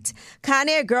right.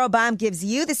 Conair Girl Bomb gives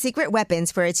you the secret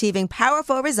weapons for achieving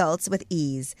powerful results with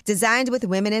ease. Designed with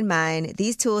women in mind,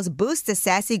 these tools boost the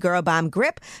sassy Girl Bomb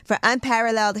grip for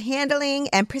unparalleled handling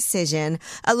and precision,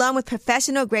 along with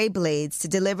professional-grade blades to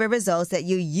deliver results that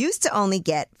you used to only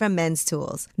get from men's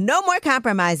tools. No more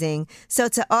compromising. So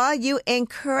to all you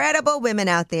incredible women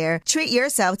out there, treat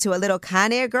yourself to a little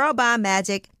Conair Girl Bomb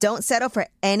magic. Don't settle for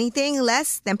anything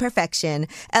less than perfection.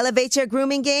 Elevate your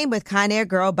grooming game with Conair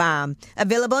Girl Bomb.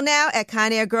 Available now at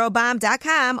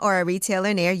ConairGirlBomb.com or a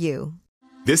retailer near you.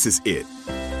 This is it.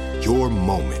 Your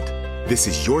moment. This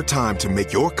is your time to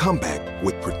make your comeback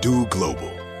with Purdue Global.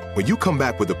 When you come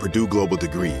back with a Purdue Global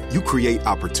degree, you create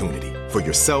opportunity for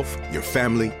yourself, your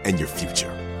family, and your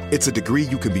future. It's a degree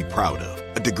you can be proud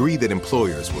of, a degree that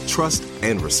employers will trust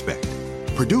and respect.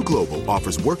 Purdue Global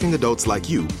offers working adults like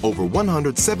you over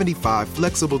 175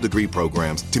 flexible degree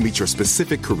programs to meet your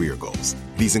specific career goals.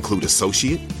 These include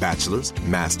associate, bachelor's,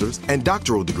 master's, and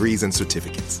doctoral degrees and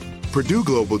certificates. Purdue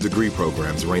Global degree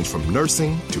programs range from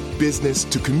nursing to business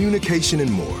to communication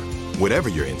and more. Whatever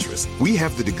your interest, we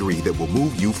have the degree that will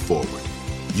move you forward.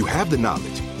 You have the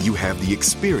knowledge, you have the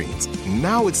experience.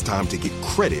 Now it's time to get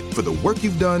credit for the work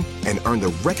you've done and earn the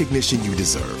recognition you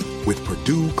deserve with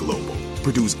Purdue Global,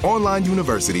 Purdue's online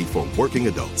university for working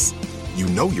adults. You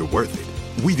know you're worth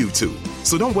it. We do too.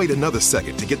 So don't wait another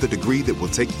second to get the degree that will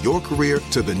take your career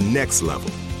to the next level.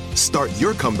 Start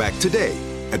your comeback today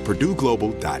at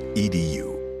purdueglobal.edu.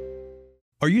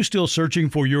 Are you still searching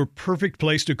for your perfect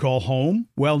place to call home?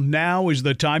 Well, now is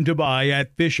the time to buy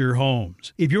at Fisher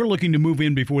Homes. If you're looking to move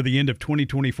in before the end of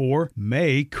 2024,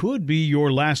 May could be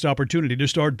your last opportunity to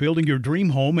start building your dream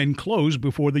home and close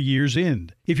before the year's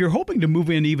end. If you're hoping to move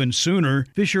in even sooner,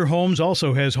 Fisher Homes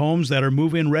also has homes that are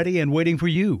move-in ready and waiting for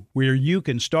you, where you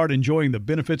can start enjoying the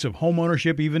benefits of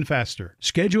homeownership even faster.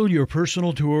 Schedule your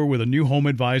personal tour with a new home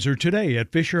advisor today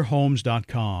at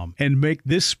FisherHomes.com and make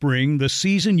this spring the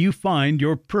season you find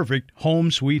your perfect home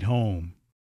sweet home.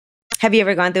 Have you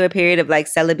ever gone through a period of like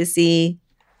celibacy?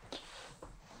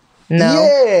 No.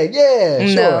 Yeah,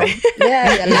 No. sure.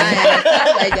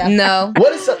 No.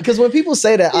 What is because when people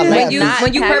say that, I laugh.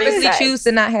 When you purposely choose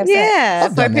to not have sex. Yeah,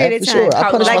 I've for a done period that, of for time. sure.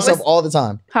 I punish Like, myself all the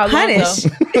time. How long Punish?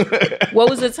 though? What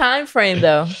was the time frame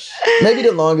though? Maybe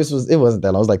the longest it wasn't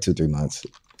that long. It was like 2-3 months.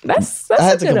 That's I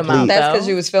had a to good complete- amount. That's though. because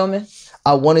you was filming?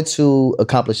 I wanted to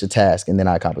accomplish a task and then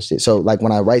I accomplished it. So like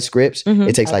when I write scripts,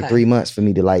 it takes like 3 months for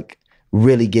me to like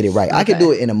really get it right. I could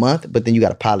do it in a month, but then you got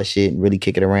to polish it and really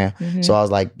kick it around. So I was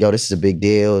like, yo, this is a big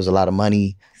deal. It's a lot of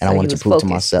money. And I wanted to prove to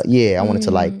myself. Yeah, I wanted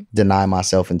to like deny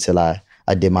myself until I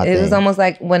did my thing. It was almost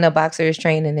like when a boxer is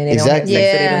training and they don't have sex, so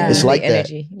they don't It's lose like the that.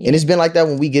 energy. And it's been like that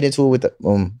when we get into it with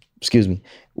the, excuse me,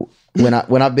 when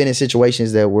I've been in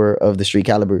situations that were of the street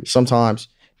caliber, sometimes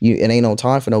it ain't no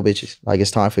time for no bitches. Like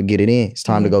it's time for get it in. It's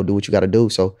time to go do what you got to do.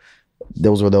 So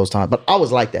those were those times. But I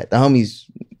was like that. The homies,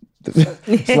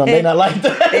 they not like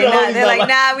that. They're like,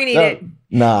 nah, we need it.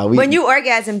 Nah, when you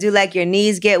orgasm, do like your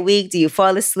knees get weak? Do you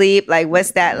fall asleep? Like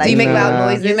what's that like? Do you make loud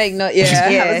noises? You make no.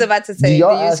 Yeah, I was about to say. do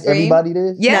y'all do you ask scream? everybody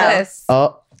this? Yes.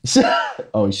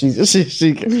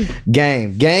 She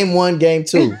game 1, game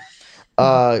 2.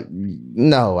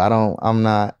 No, I don't. I'm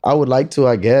not. I would like to,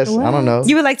 I guess. What? I don't know.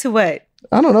 You would like to what?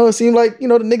 I don't know. It seemed like, the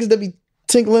niggas that be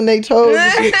tinkling their toes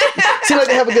and shit. Seem like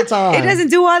they have a good time. It doesn't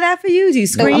do all that for you. Do you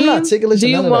scream? I'm not ticklish. Do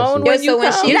you moan when you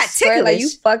when come? she You're not squirt, like you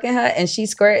ticklish. fucking her and she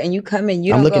squirt and you come in,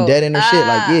 you I'm don't looking go, dead in her shit.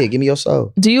 Like, yeah, give me your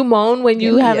soul. Do you moan when you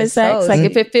Give me having your sex? soul. Like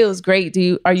if it feels great,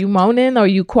 are you moaning or are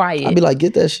you quiet? I'd be like,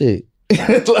 get that shit.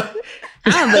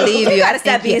 I don't believe you. Gotta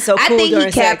stop being so cool. I think he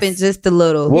during capping sex. just a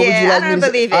little. What would you like I me don't to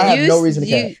say? believe it. I have no reason to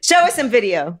cap. Show us some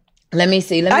video. Let me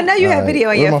see. I know you have video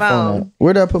on Where your my phone. at?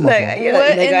 Where did I put my phone? You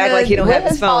act like you don't have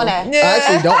his phone. I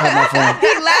actually don't have my phone.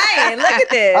 He's lying. Look at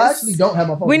this. I actually don't have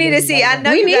my phone. We need to see. I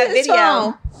know you got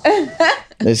video.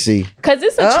 Let's see. Because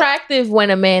it's attractive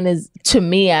when a man is, to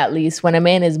me at least, when a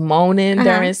man is moaning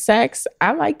during sex.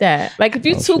 I like that. Like if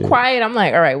you're too quiet, I'm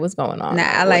like, all right, what's going on? Nah,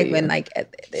 I like when like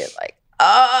they're like,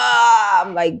 oh,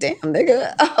 I'm like, damn,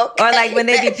 nigga. Okay. Or like when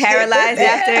they be paralyzed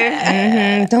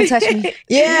after. Don't touch me.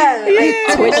 Yeah.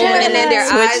 Like, Twitching. and then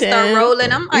their eyes start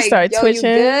rolling. I'm like, start yo, twitching.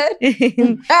 you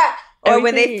good? Or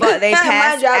when they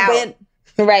pass out.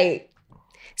 Right.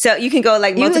 So you can go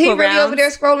like multiple He rounds. really over there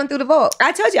scrolling through the vault.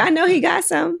 I told you, I know he got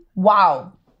some.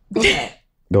 Wow. Go ahead.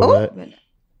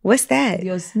 What's that?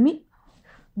 Dios mío.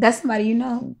 That's somebody you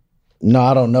know. No,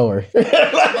 I don't know her.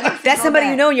 That's somebody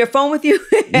you know on your phone with you?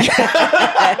 You're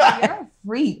a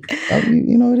freak.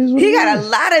 You know, it is what He it got is. a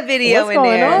lot of video What's in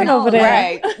going there. on over there?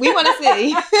 Right. We want to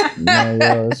see. No,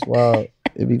 yo, it's wild.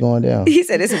 It be going down. He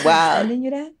said it's wild. Sending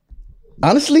you that?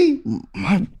 Honestly,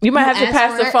 You might have to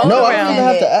pass the phone no, I around. don't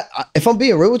even have to. If I'm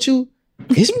being real with you,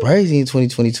 it's crazy in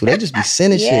 2022. They just be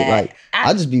sending shit. Like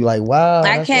I just be like, wow.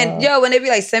 I can't. wild. Yo, when they be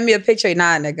like, send me a picture.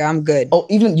 Nah, nigga, I'm good. Oh,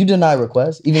 even you deny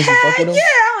requests, even if you fuck with them. Yeah,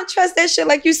 I don't trust that shit.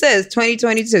 Like you said, it's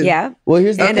 2022. Yeah. Well,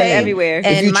 here's the And thing. everywhere. If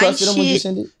And you my trusted them, would you shit-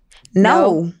 send it?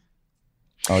 No.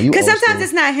 Oh, you. Because old sometimes school.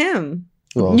 it's not him.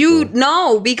 old You school.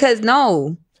 no, because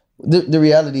no. The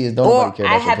reality is, don't Or nobody care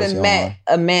I about your pussy haven't online. met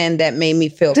a man that made me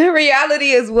feel. The reality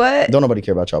is what? Don't nobody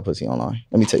care about y'all pussy online.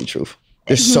 Let me tell you the truth.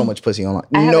 There's so much pussy online.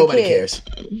 I have a Nobody kid. cares.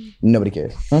 Nobody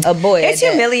cares. Huh? A boy. It's at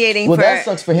that. humiliating Well, for that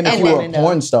sucks for him if you were a women, though.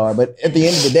 porn star. But at the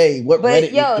end of the day, what But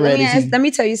Reddit yo, thread is he? let me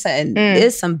tell you something.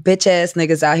 There's some bitch ass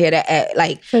niggas out here that act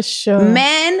like For sure.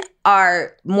 men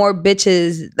are more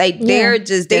bitches. Like they're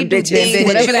just they Them do bitches. things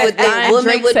Whatever that that you would think Iron women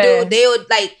Drake would do. said. They would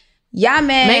like, yeah,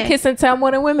 man. Men kiss and tell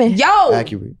more than women. Yo,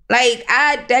 Accurate. like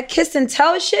that kiss and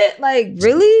tell shit. Like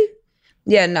really?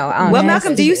 Yeah, no. I don't Well, know.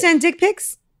 Malcolm, do you send dick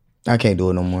pics? I can't do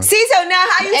it no more. See, so now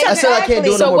how you I talking? said I can't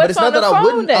do it So no more, but it's what's not on that the I phone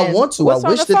wouldn't. then? I want to. What's I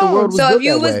on wish the that the phone? world was So built if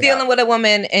you that was way. dealing with a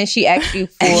woman and she asked you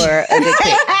for a dick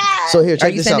pic, So here, are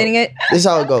check you this sending out. it? This is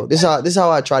how it go. This is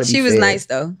how I try to be. She was fair. nice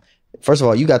though. First of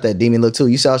all, you got that demon look too.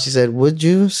 You saw how she said, "Would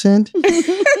you send?"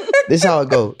 This is how it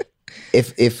go.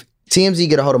 If TMZ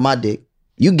get a hold of my dick,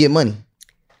 you can get money.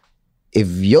 If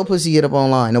your pussy get up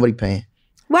online, nobody paying.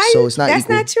 Why? So you, it's not that's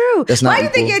equal. not true. That's not Why you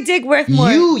think equal. your dick worth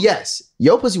more? You, yes.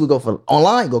 Your pussy would go for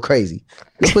online, go crazy.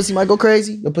 Your pussy might go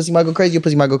crazy. Your pussy might go crazy. Your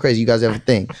pussy might go crazy. You guys have a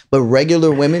thing. But regular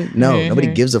women, no. Nobody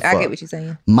gives a fuck. I get what you're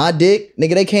saying. My dick,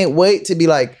 nigga, they can't wait to be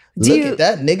like, look Do you- at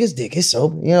that nigga's dick. It's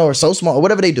so, or so small, or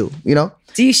whatever they do,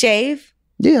 Do you shave?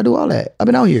 Yeah, I do all that. I've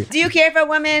been out here. Do you care if a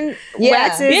woman Yeah.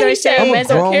 waxes Yeah, or he said shaves? men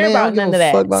don't care about none of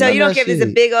that. So you don't care if it's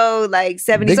a big old like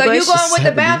 70s Big So you bush? going with the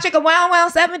 70s. bound chicken wow wow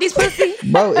 70s pussy?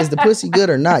 Bro, is the pussy good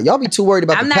or not? Y'all be too worried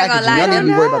about I'm the not gonna packaging. lie, Y'all I need to be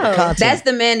don't worried about the know. content. That's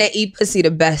the men that eat pussy the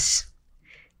best.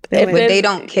 If But there's- they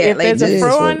don't care. If Like, there's a this fro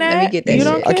is on what- that, let me get that you shit.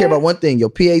 don't I care about one thing,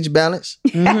 your pH balance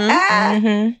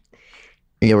Mm-hmm.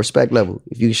 and your respect level.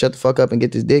 If you can shut the fuck up and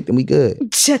get this dick, then we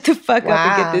good. Shut the fuck up and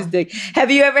Wow. get this dick. Have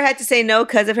you ever had to say no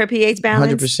because of her pH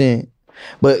balance? 100%.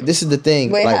 But this is the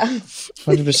thing. Wait, like, how?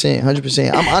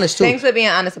 100%. I'm honest too. Thanks for being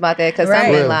honest about that, because Right.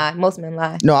 some men Real. lie. Most men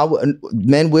lie. No,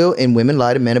 men will and women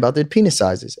lie to men about their penis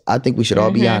sizes. I think we should all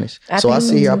be honest. I So I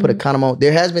think sit here, I put a condom on.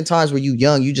 There has been times where you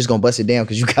young, you just gonna bust it down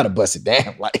because you gotta bust it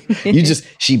down. Like you just,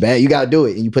 she bad, you gotta do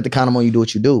it. And you put the condom on, you do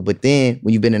what you do. But then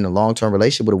when you've been in a long-term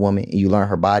relationship with a woman and you learn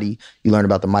her body, you learn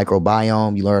about the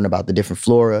microbiome, you learn about the different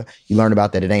flora, you learn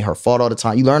about that it ain't her fault all the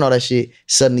time. You learn all that shit.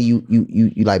 Suddenly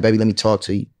you like, baby, let me talk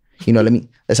to you.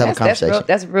 Let's have a conversation.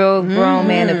 That's real grown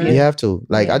man of you. You have to.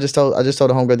 Like I just told a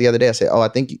homegirl the other day. I said, "Oh, I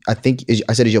think. I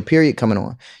said, is your period coming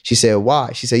on?" She said,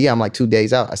 "Why?" She said, "Yeah, I'm like 2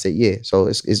 days out." I said, "Yeah, so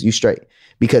it's you straight."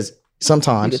 Because You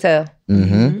sometimes, can tell.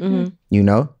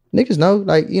 niggas know.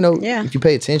 Like Yeah. if you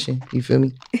pay attention, you feel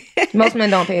me? Most men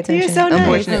don't pay attention, so nice.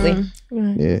 unfortunately.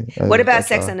 Yeah. What about that's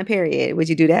sex all. on the period? Would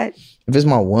you do that? If it's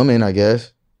my woman, I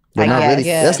guess. But I not guess, really.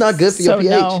 yes. That's not good for your So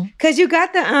pH. no. Because you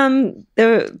got the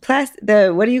plastic,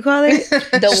 the what do you call it?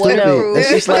 The Stupid. waterproof. It's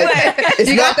just like it's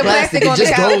You not got the plastic. plastic It on the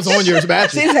just couch. goes on your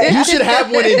mattress. You should have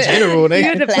one in general. Nigga. You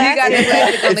got the plastic on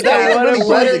the It's not couch. really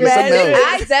plastic, it's something else.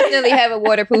 I definitely have a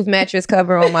waterproof mattress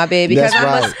cover on my bed because That's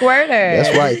I'm right. a squirter.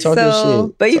 That's right. Talk your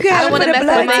shit. But you can I have don't want to it mess with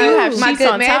a up blood But you have too. my sheets good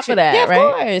on top mattress. of that, yeah, right?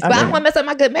 of course. But I don't want to mess up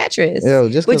my good mattress. Yo,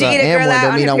 just Would because you I get a am girl one out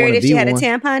don't on mean her I want period to if be she had a one.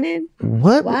 tampon in?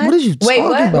 What? What is you Wait, talking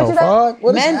what? about, What's that? Frog? What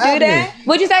is Men do that?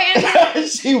 What'd you say, Angela?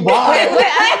 She wild.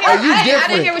 I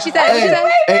didn't hear what she said. What'd you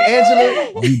say? Hey,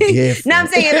 Angela, you different. No, I'm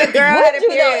saying if a girl had a Would you,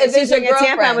 though, period, if if she's it's your drinking tampon,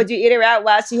 girlfriend? would you eat her out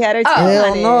while she had her tampon?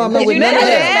 Hell no, I'm not Did with you none of know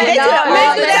that. They do that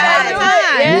all the time.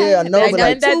 Yeah, I know, Like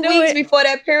but them like, 2 weeks before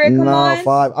that period come nah, on.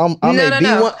 5. I may be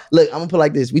No. one. Look, I'm gonna put it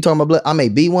like this. We talking about blood. I may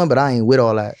be one, but I ain't with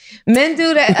all that. Men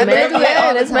do that. Men do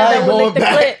that. There's men that will lick the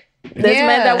clit. There's men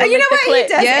that will You know lick the what? He clit.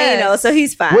 does Yes. anal, so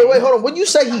he's fine. Wait, hold on. When you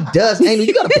say he does anal,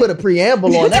 you gotta put a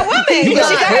preamble on that. You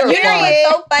gotta You know clarify.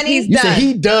 what's so funny? You said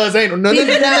he does anal. No.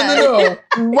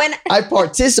 When I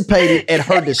participated at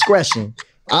her discretion.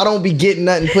 I don't be getting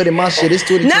nothing put in my shit. It's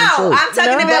 2022. No, I'm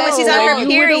talking about when she's on her you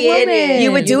period. with a woman.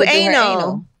 You would do would do her anal.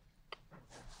 anal.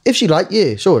 If she like,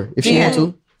 yeah, sure. If she want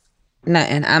to.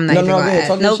 nothing. I'm not No, even go gonna ahead. ask.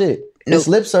 Talk your shit. It's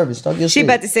lip service. Talk your She shit.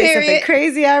 about to say something Period.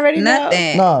 crazy already.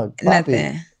 Nothing. No, pop Nothing.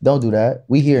 it. Don't do that.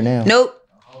 We here now. Nope.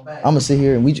 I'm gonna sit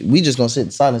here and we just gonna sit in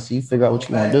silence so you figure out what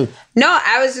you want to do. No,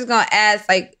 I was just gonna ask,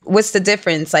 like, what's the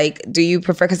difference? Like, do you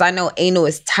prefer? Because I know anal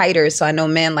is tighter, so I know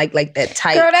men like that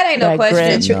tight. Girl, that ain't no That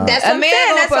question. grip. Nah. That's A what I'm man saying.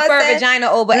 gonna That's what I prefer said.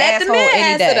 vagina over Let the asshole man any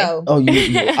answer day. though.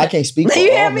 Oh, I can't speak for You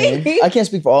all hear men. me? I can't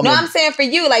speak for all No, men. I'm saying for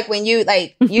you, like when you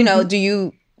like, you know, do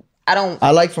you? I don't. I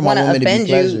like for my wanna woman to be offend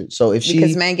you pleasured. So if because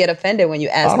she, men get offended when you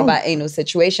I ask don't- about anal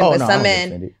situation, Oh, but no, I some don't get men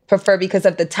offended. prefer because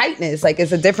of the tightness. Like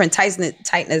it's a different tightness.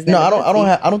 Than no, the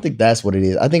pussy. I don't think that's what it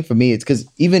is. I think for me, it's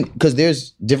because there's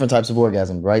different types of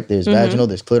orgasm, right? There's vaginal,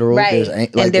 there's clitoral, Right. there's And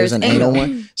there's there's an anal anal.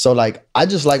 one. So like, I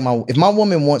just like if my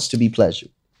woman wants to be pleasured,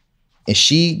 and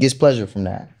she gets pleasure from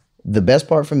that, the best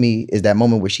part for me is that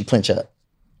moment where she clench up.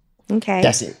 Okay.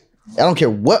 That's it. I don't care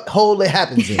what hole it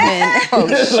happens in. Oh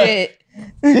shit!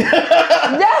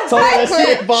 So that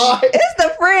shit, boy. It's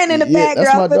the friend in the Yeah,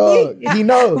 that's my background for dog. me. He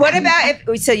knows. What about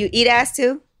if? So you eat ass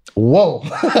too? Whoa.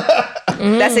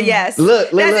 That's a yes.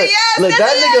 Look. That's a yes. Look, That's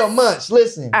that a yes. nigga a munch.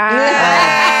 Listen.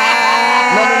 Ah.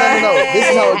 No. This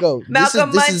is how it goes.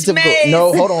 Malcolm This is Munch typical. Mays.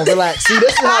 No, hold on, relax. See,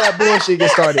 this is how that bullshit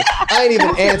gets started. I ain't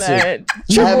even answered.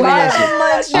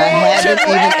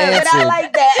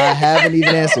 I haven't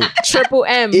even answered. Triple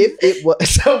M. If it was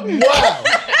so wow.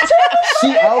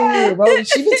 She out here, bro.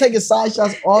 She been taking side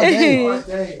shots all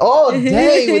day. All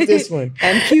day with this one.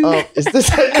 Is this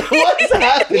what's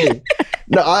happening?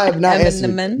 No, I have not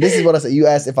answered. This is what I said. You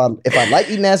asked if I like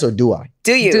eating ass or do I?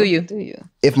 Do you? Do you?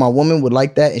 If my woman would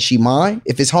like that and she mine,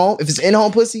 if it's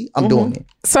in-home pussy, I'm doing it.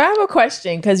 So I have a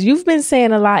question because you've been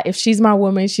saying a lot. If she's my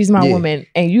woman, she's my woman,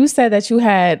 and you said that you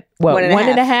had one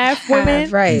and a half women,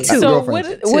 right? Two So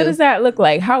girlfriends. what does that look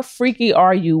like? How freaky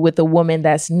are you with a woman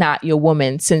that's not your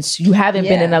woman? Since you haven't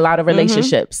been in a lot of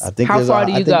relationships, I think how there's far a-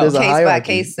 do I you think go? there's a Case by hierarchy.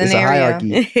 case It's a scenario.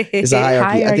 hierarchy. It's a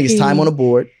hierarchy. I think it's time on the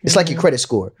board. It's like your credit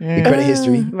score, your credit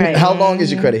history. Right. How long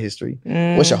is your credit history?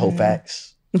 What's your whole facts?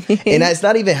 And that's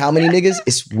not even how many niggas,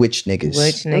 it's which niggas.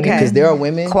 Okay. Because there are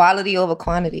women. Quality over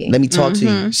quantity. Let me talk to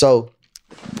you. So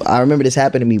I remember this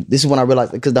happened to me. This is when I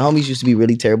realized, because the homies used to be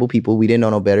really terrible people. We didn't know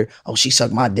no better. Oh, she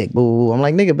sucked my dick. Boo, boo, boo. I'm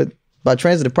like, nigga, but by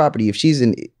transitive property, if she's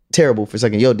terrible for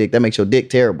sucking your dick, that makes your dick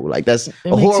terrible. Like that's a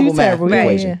makes horrible you math terrible, yeah,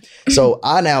 equation. So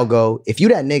I now go, if you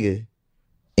that nigga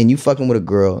and you fucking with a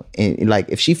girl and like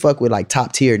if she fuck with like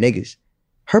top tier niggas,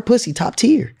 her pussy top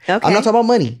tier. Okay. I'm not talking about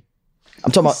money.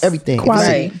 I'm talking about everything. If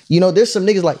Quality. you know, there's some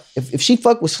niggas like if she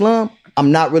fuck with Slum,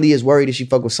 I'm not really as worried as she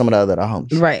fuck with some of the other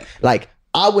homies. Right. Like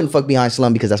I wouldn't fuck behind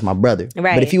Slum because that's my brother.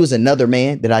 Right. But if he was another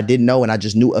man that I didn't know and I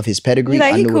just knew of his pedigree,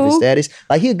 Like, I he knew of his cool. status,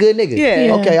 like he a good nigga.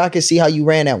 Yeah. Okay, I can see how you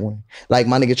ran that one. Like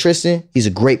my nigga Tristan, he's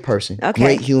a great person. Okay.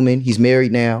 Great human. He's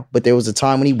married now, but there was a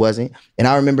time when he wasn't. And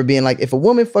I remember being like, if a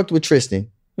woman fucked with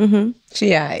Tristan,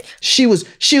 She alright. she was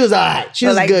all right. She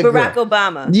was like a good Barack girl.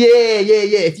 Obama. Yeah.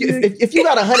 If you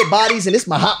got 100 bodies and it's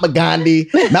Mahatma Gandhi,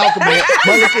 Malcolm X,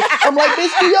 I'm like,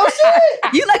 bitch, do your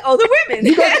shit. You like older women.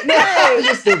 You got no,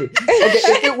 you're stupid. Okay,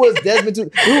 if it was Desmond Tutu,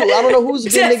 I don't know who's a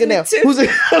good nigga now. Who's a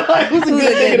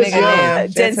good nigga now?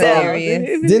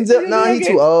 Denzel, no, he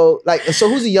too old. Like, so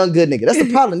who's a young good nigga? That's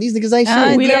the problem. These niggas ain't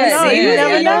shit. We don't know. You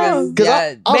never know.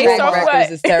 Because Based off Records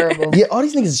what? is terrible. yeah, all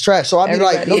these niggas is trash. So I'd be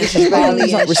like, no Everybody is disrespect.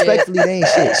 Pauly and Respectfully, they ain't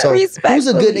shit. So who's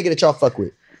a good nigga that y'all fuck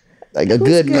with? Like a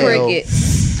good male. Cricket.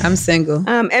 I'm single.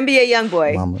 NBA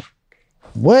YoungBoy. Mama.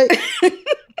 What?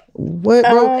 What,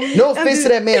 bro? No offense to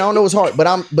that man. I don't know his heart, but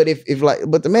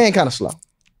the man kind of slow.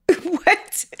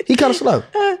 What? He kind of slow.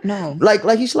 No. Like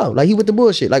he's slow. Like he with the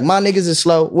bullshit. Like my niggas is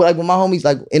slow. Well, like with my homies,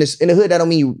 like in the hood, that don't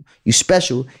mean you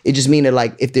special. It just mean that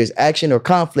like if there's action or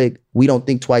conflict, we don't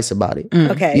think twice about it.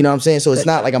 Okay. You know what I'm saying? So it's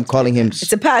not like I'm calling him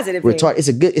It's a positive thing.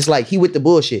 retarded. It's like he with the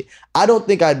bullshit. I don't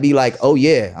think I'd be like, oh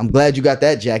yeah, I'm glad you got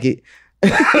that jacket.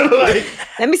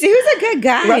 Let me see. Who's a good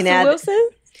guy Russell now? Wilson?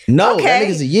 No, Okay. that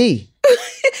nigga's a yee.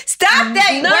 Stop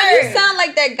that No, word. you sound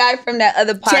like that guy from that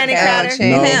other podcast. Channing Crowder?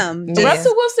 No. Him. Yeah.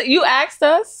 Russell Wilson. You asked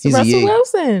us. He's a Russell yig.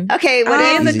 Wilson. Okay, what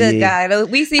He's is a good guy. Though.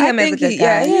 We see him as a good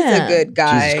guy. Yeah, he's a good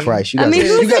guy. Jesus Christ, you I guys, mean,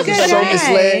 you who's guys a are good so guy?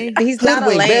 misled. He's not a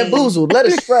Hoodwinked, lame. bamboozled, let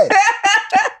us stray.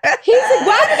 He's a good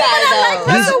guy,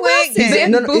 though. Russell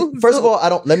Wilson? First of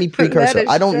all, let me precursor. Let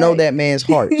us I don't know stray. that man's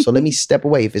heart. So let me step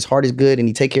away. If his heart is good and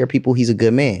he take care of people, he's a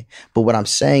good man. But what I'm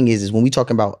saying is when we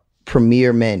talking about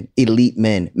premier men, elite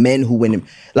men who win,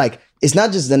 like, it's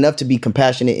not just enough to be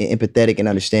compassionate and empathetic and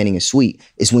understanding and sweet.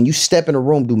 It's when you step in a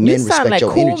room, do men You sound respect like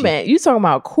your cool energy? man. You talking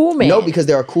about cool man? No, because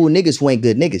there are cool niggas who ain't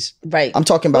good niggas. Right. I'm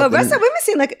talking Well, about Russell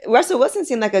Wilson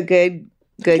seemed like a good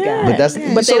guy. But that's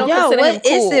But they don't consider him what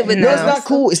is cool. it with No, them? it's not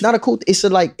cool. It's not a cool. It's a,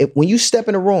 like when you step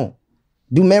in a room,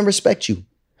 do men respect you?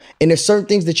 And there's certain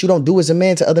things that you don't do as a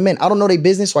man to other men. I don't know their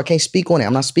business, so I can't speak on it.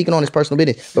 I'm not speaking on his personal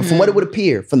business. But from what it would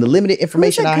appear, from the limited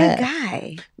information I have,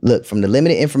 guy? look, from the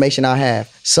limited information I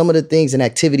have, some of the things and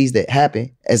activities that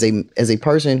happen as a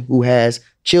person who has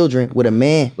children with a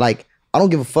man, like, I don't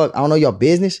give a fuck. I don't know your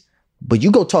business, but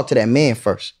you go talk to that man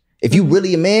first. If you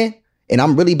really a man and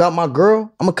I'm really about my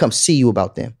girl, I'm gonna come see you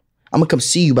about them. I'm gonna come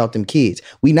see you about them kids.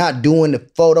 We not doing the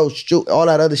photo shoot, all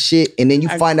that other shit, and then you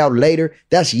find out later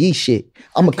that's ye shit.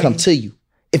 I'm gonna come to you.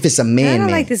 If it's a man, I don't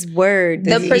man. like this word.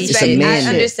 The It's a perspective. man I shit.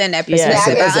 understand that Yeah.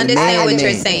 perspective. As a I understand man, what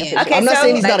you're man. saying. Okay, I'm not so,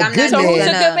 saying he's like, not a I'm good not So man. who's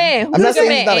a good man? I'm Who's not a good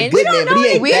saying he's not a man? good man, but he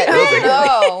ain't We that don't good.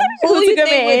 know. Who Who's you a good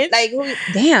think man? would, like,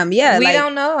 who? Damn, yeah. We like,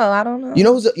 don't know. I don't know. You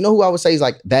know who I would say is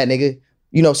like that nigga?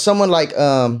 You know, someone like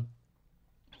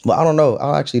well, I don't know.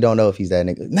 I actually don't know if he's that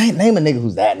nigga. Name a nigga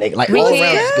who's that nigga. Like all around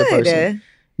is a good person.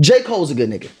 J. Cole's a good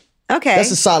nigga. Okay.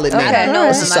 That's a solid man. I don't know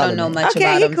That's a him. I solid don't know man. much Okay,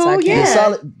 about he him. cool, So I can't- yeah. He's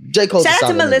solid. J. Cole's Shout a out to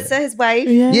solid Melissa, nigga. his wife.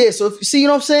 Yeah, so if, see, you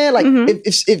know what I'm saying? Like,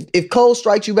 if Cole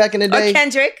strikes you back in the Or day,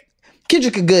 Kendrick.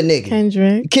 Kendrick a good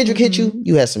nigga. Kendrick hit you,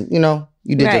 you had some, you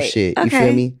did your Right. shit. You Okay.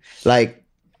 feel me? Like,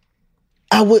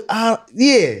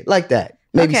 yeah, like that.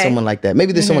 Maybe Okay. someone like that.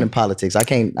 Maybe there's someone in politics. I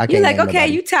can't You're like, name okay,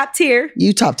 nobody. you top tier.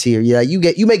 You top tier. Yeah,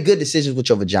 you make good decisions with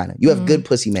your vagina. You have good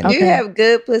pussy management. You have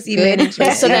good pussy Good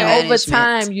management. So then over management.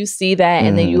 time you see that,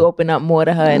 and then you open up more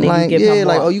to her, and then Like, you give her yeah,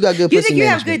 more. like, oh, you got good You pussy think you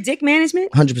have management. good dick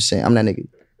management? 100%. I'm that nigga.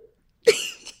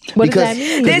 What because- does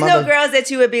that mean? There's my no bad. girls that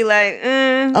you would be like,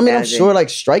 I mean, I'm that's it. sure like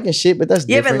striking shit, but that's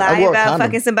You ever different. I lie wore a about condom.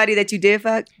 fucking somebody that you did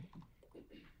fuck?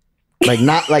 Like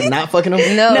not fucking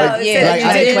them. No, Like, yeah. like, you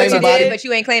I did didn't what claim you the body. did, but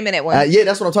you ain't claiming it one. Yeah,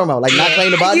 that's what I'm talking about. Like not claim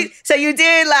the body. So you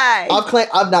did lie.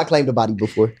 I've not claimed a body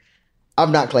before. I've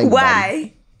not claimed a body.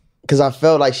 Why? Because I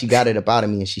felt like she got it up out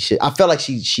of me and she shit. I felt like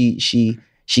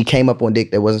she came up on dick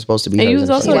that wasn't supposed to be And hers you was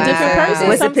and also shit. a different Wow. person.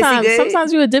 Was the pussy Sometimes, good?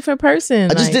 sometimes you're a different person.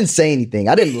 I just like- didn't say anything.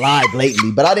 I didn't lie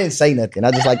blatantly, but I didn't say nothing.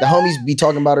 I just like the homies be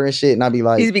talking about her and shit, and I'd be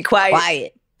like, You just be quiet.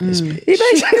 Quiet. this bitch.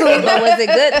 But was it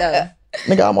good though?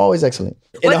 Nigga, I'm always excellent.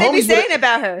 And What the they be homies would- saying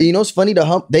about her? You know what's funny?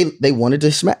 They wanted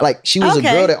to smash. Like she was Okay.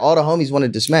 a girl that all the homies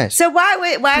wanted to smash. So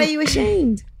why are you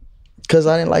ashamed? Because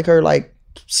I didn't like her like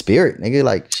spirit, nigga.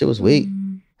 Like shit was weak.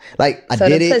 Like I So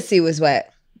did the it. pussy was wet.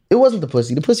 It wasn't the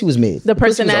pussy. The pussy was mid. the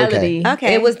pussy was personality.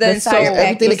 Okay. It was the The entire soul. package.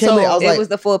 Everything that came with it, I was it like- was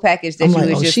the full package that I'm you like,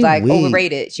 was oh, just she like weak.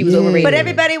 overrated. She was Yeah. overrated. But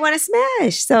everybody want to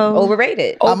smash. So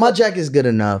overrated. My jack is good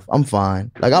enough. I'm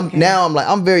fine. Like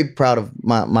I'm very proud of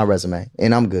my resume,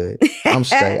 and I'm good. I'm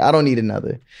straight. I don't need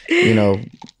another.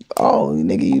 Oh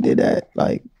nigga, you did that.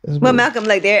 Like, that's Well, weird. Malcolm,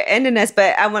 like they're ending us,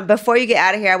 but before you get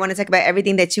out of here, I want to talk about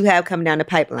everything that you have coming down the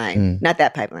pipeline. Not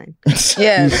that pipeline.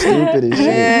 Yeah. You stupid as shit.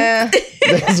 Yeah.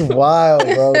 That's wild,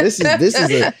 bro. This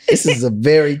is a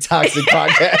very toxic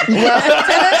podcast.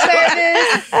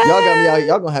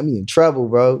 Y'all gonna have me in trouble,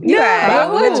 bro. Yeah.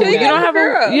 Ooh, What? You don't have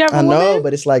girl. a you have a I know, woman?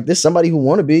 but it's like there's somebody who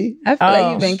want to be. I feel Oh.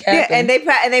 like you've been Yeah, capping.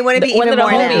 and they want to be One even of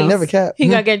the more homies. now. Never cap. He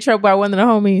gonna get in trouble by one of the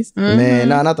homies. Man,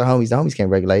 nah, not the homies. The homies can't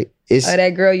regulate. It's Oh, that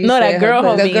girl you No, said that girl her-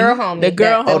 homie. The girl homie. The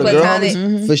girl oh, the girl platonic-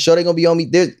 homies for sure. They gonna be on me.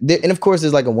 There, and of course,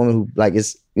 there's like a woman who like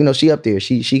is she up there.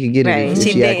 She could get Right. it if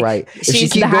She she act big. right. If she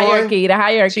She's keep The going,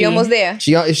 hierarchy. She almost there.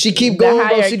 if she keep The going,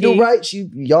 bro, she do hierarchy.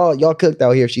 right. Y'all cooked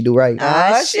out here. If she do right.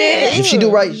 Oh, shit. If she do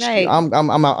right, Right. I'm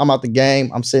out the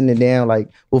game. I'm sitting it down. Like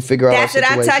we'll figure out. That's our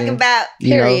what I'm situation. talking about. You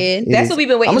know, Period. it That's is. what we've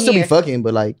been waiting I'm gonna still here. be fucking,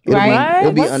 but like it'll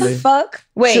Right? be What under. the fuck?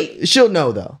 Wait. She'll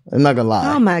know though. I'm not gonna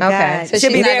lie. Oh my God. Okay. So She'll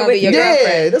she's be not there gonna with be you. your Yeah,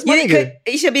 girlfriend. that's my You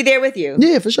nigga. should be there with you.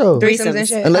 Yeah, for sure. Threesomes and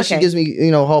shit. Unless she Okay. gives me,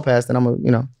 hall pass, then I'm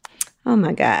a. Oh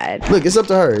my God. Look, it's up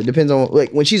to her. It depends on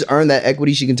like when she's earned that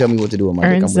equity, she can tell me what to do with my dick.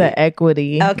 I'm Earns with it. the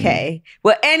equity. Okay.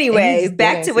 Well, anyway, He's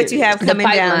back dead to what you have serious. coming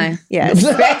The down. pipeline. Yes.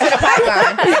 Back to the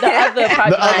pipeline. The other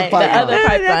pipeline. The other That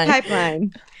pipeline.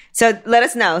 pipeline. So let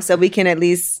us know so we can at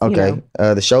least. Okay,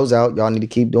 the show's out. Y'all need to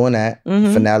keep doing that.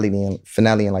 Mhm.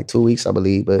 Finale in like 2 weeks, I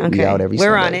believe. But we Okay. out every We're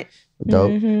Sunday. on it.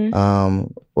 Dope. Mm-hmm.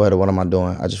 What am I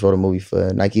doing? I just wrote a movie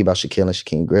for Nike about Shaquille and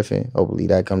Shaquem Griffin. Hopefully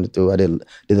that comes through. I did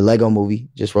the Lego movie.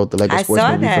 Just wrote the Lego sports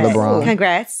movie for LeBron.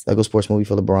 Congrats. Lego sports movie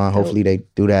for LeBron. Hopefully they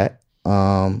do that.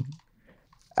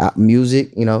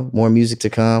 Music, more music to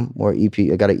come. More EP.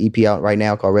 I got an EP out right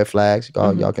now called Red Flags.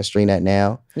 Y'all can stream that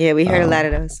now. Yeah, we heard a lot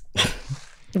of those.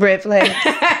 Red Flags.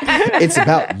 It's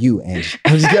about you, Angie.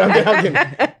 I'm just kidding.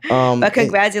 But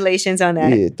congratulations on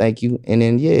that. Yeah, thank you. And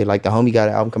then like the homie got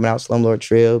an album coming out, Slumlord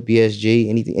Trail, BSG,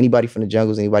 anybody from the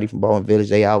Jungles, anybody from Baldwin Village,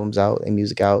 they albums out, they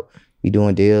music out. We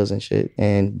doing deals and shit.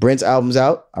 And Brent's album's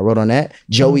out. I wrote on that.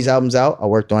 Joey's album's out. I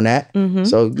worked on that.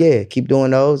 So yeah, keep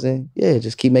doing those and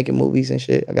just keep making movies and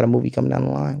shit. I got a movie coming down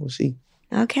the line. We'll see.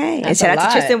 Okay. And shout out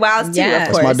to Tristan Wilds too, of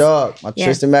course. That's my dog.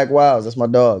 Tristan Mac Wilds. That's my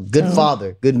dog. Good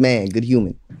father. Good man. Good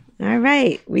human. All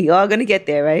right. We all gonna get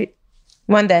there, right?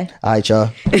 One day. All right,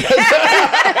 y'all.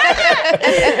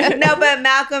 No, but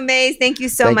Malcolm Mays, thank you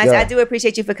so much. I do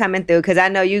appreciate you for coming through because I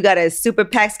know you got a super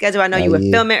packed schedule. I know you were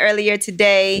filming earlier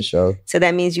today. For sure. So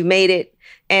that means you made it.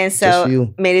 And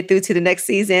so made it through to the next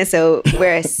season. So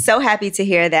we're so happy to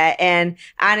hear that. And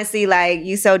honestly,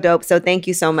 you so dope. So thank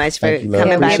you so much for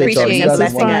coming by. Appreciate you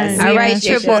blessing us. All right,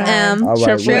 Triple M. All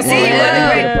right, Triple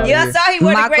M. Y'all saw he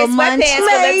wore the gray sweatpants for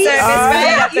lip service,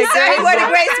 right? You saw he wore the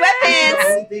gray sweatpants. The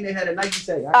only thing they had a Nike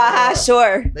tag.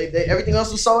 Sure. Everything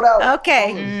else was sold out.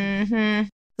 Okay. Mm-hmm.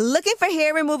 Looking for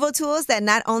hair removal tools that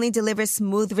not only deliver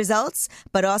smooth results,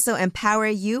 but also empower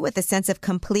you with a sense of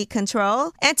complete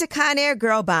control? Enter Conair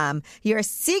Girl Bomb, your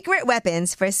secret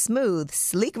weapons for smooth,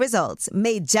 sleek results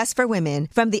made just for women.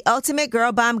 From the ultimate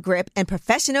Girl Bomb grip and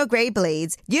professional grade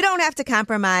blades, you don't have to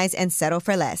compromise and settle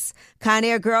for less.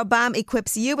 Conair Girl Bomb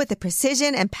equips you with the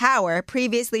precision and power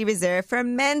previously reserved for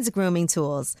men's grooming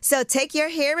tools. So take your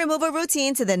hair removal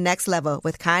routine to the next level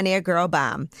with Conair Girl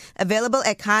Bomb. Available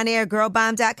at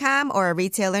ConairGirlBomb.com or a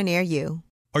retailer near you.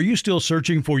 Are you still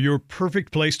searching for your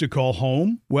perfect place to call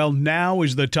home? Well, now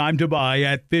is the time to buy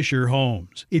at Fisher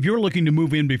Homes. If you're looking to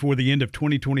move in before the end of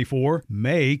 2024,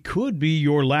 May could be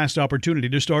your last opportunity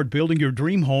to start building your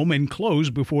dream home and close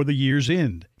before the year's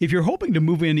end. If you're hoping to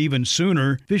move in even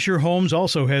sooner, Fisher Homes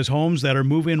also has homes that are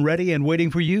move-in ready and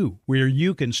waiting for you, where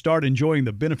you can start enjoying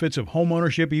the benefits of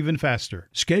homeownership even faster.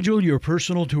 Schedule your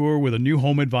personal tour with a new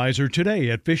home advisor today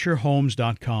at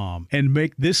FisherHomes.com and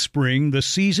make this spring the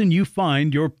season you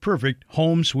find your perfect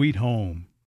home sweet home.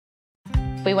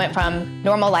 We went from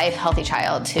normal life, healthy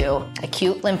child to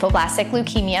acute lymphoblastic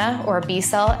leukemia, or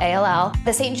B-cell ALL.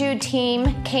 The St. Jude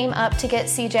team came up to get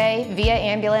CJ via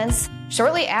ambulance.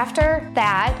 Shortly after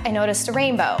that, I noticed a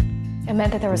rainbow. It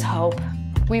meant that there was hope.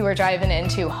 We were driving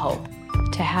into hope.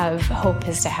 To have hope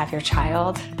is to have your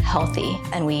child healthy,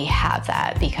 and we have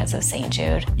that because of St.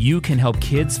 Jude. You can help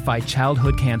kids fight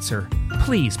childhood cancer.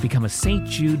 Please become a St.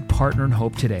 Jude Partner in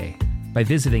Hope today by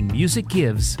visiting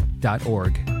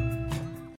musicgives.org.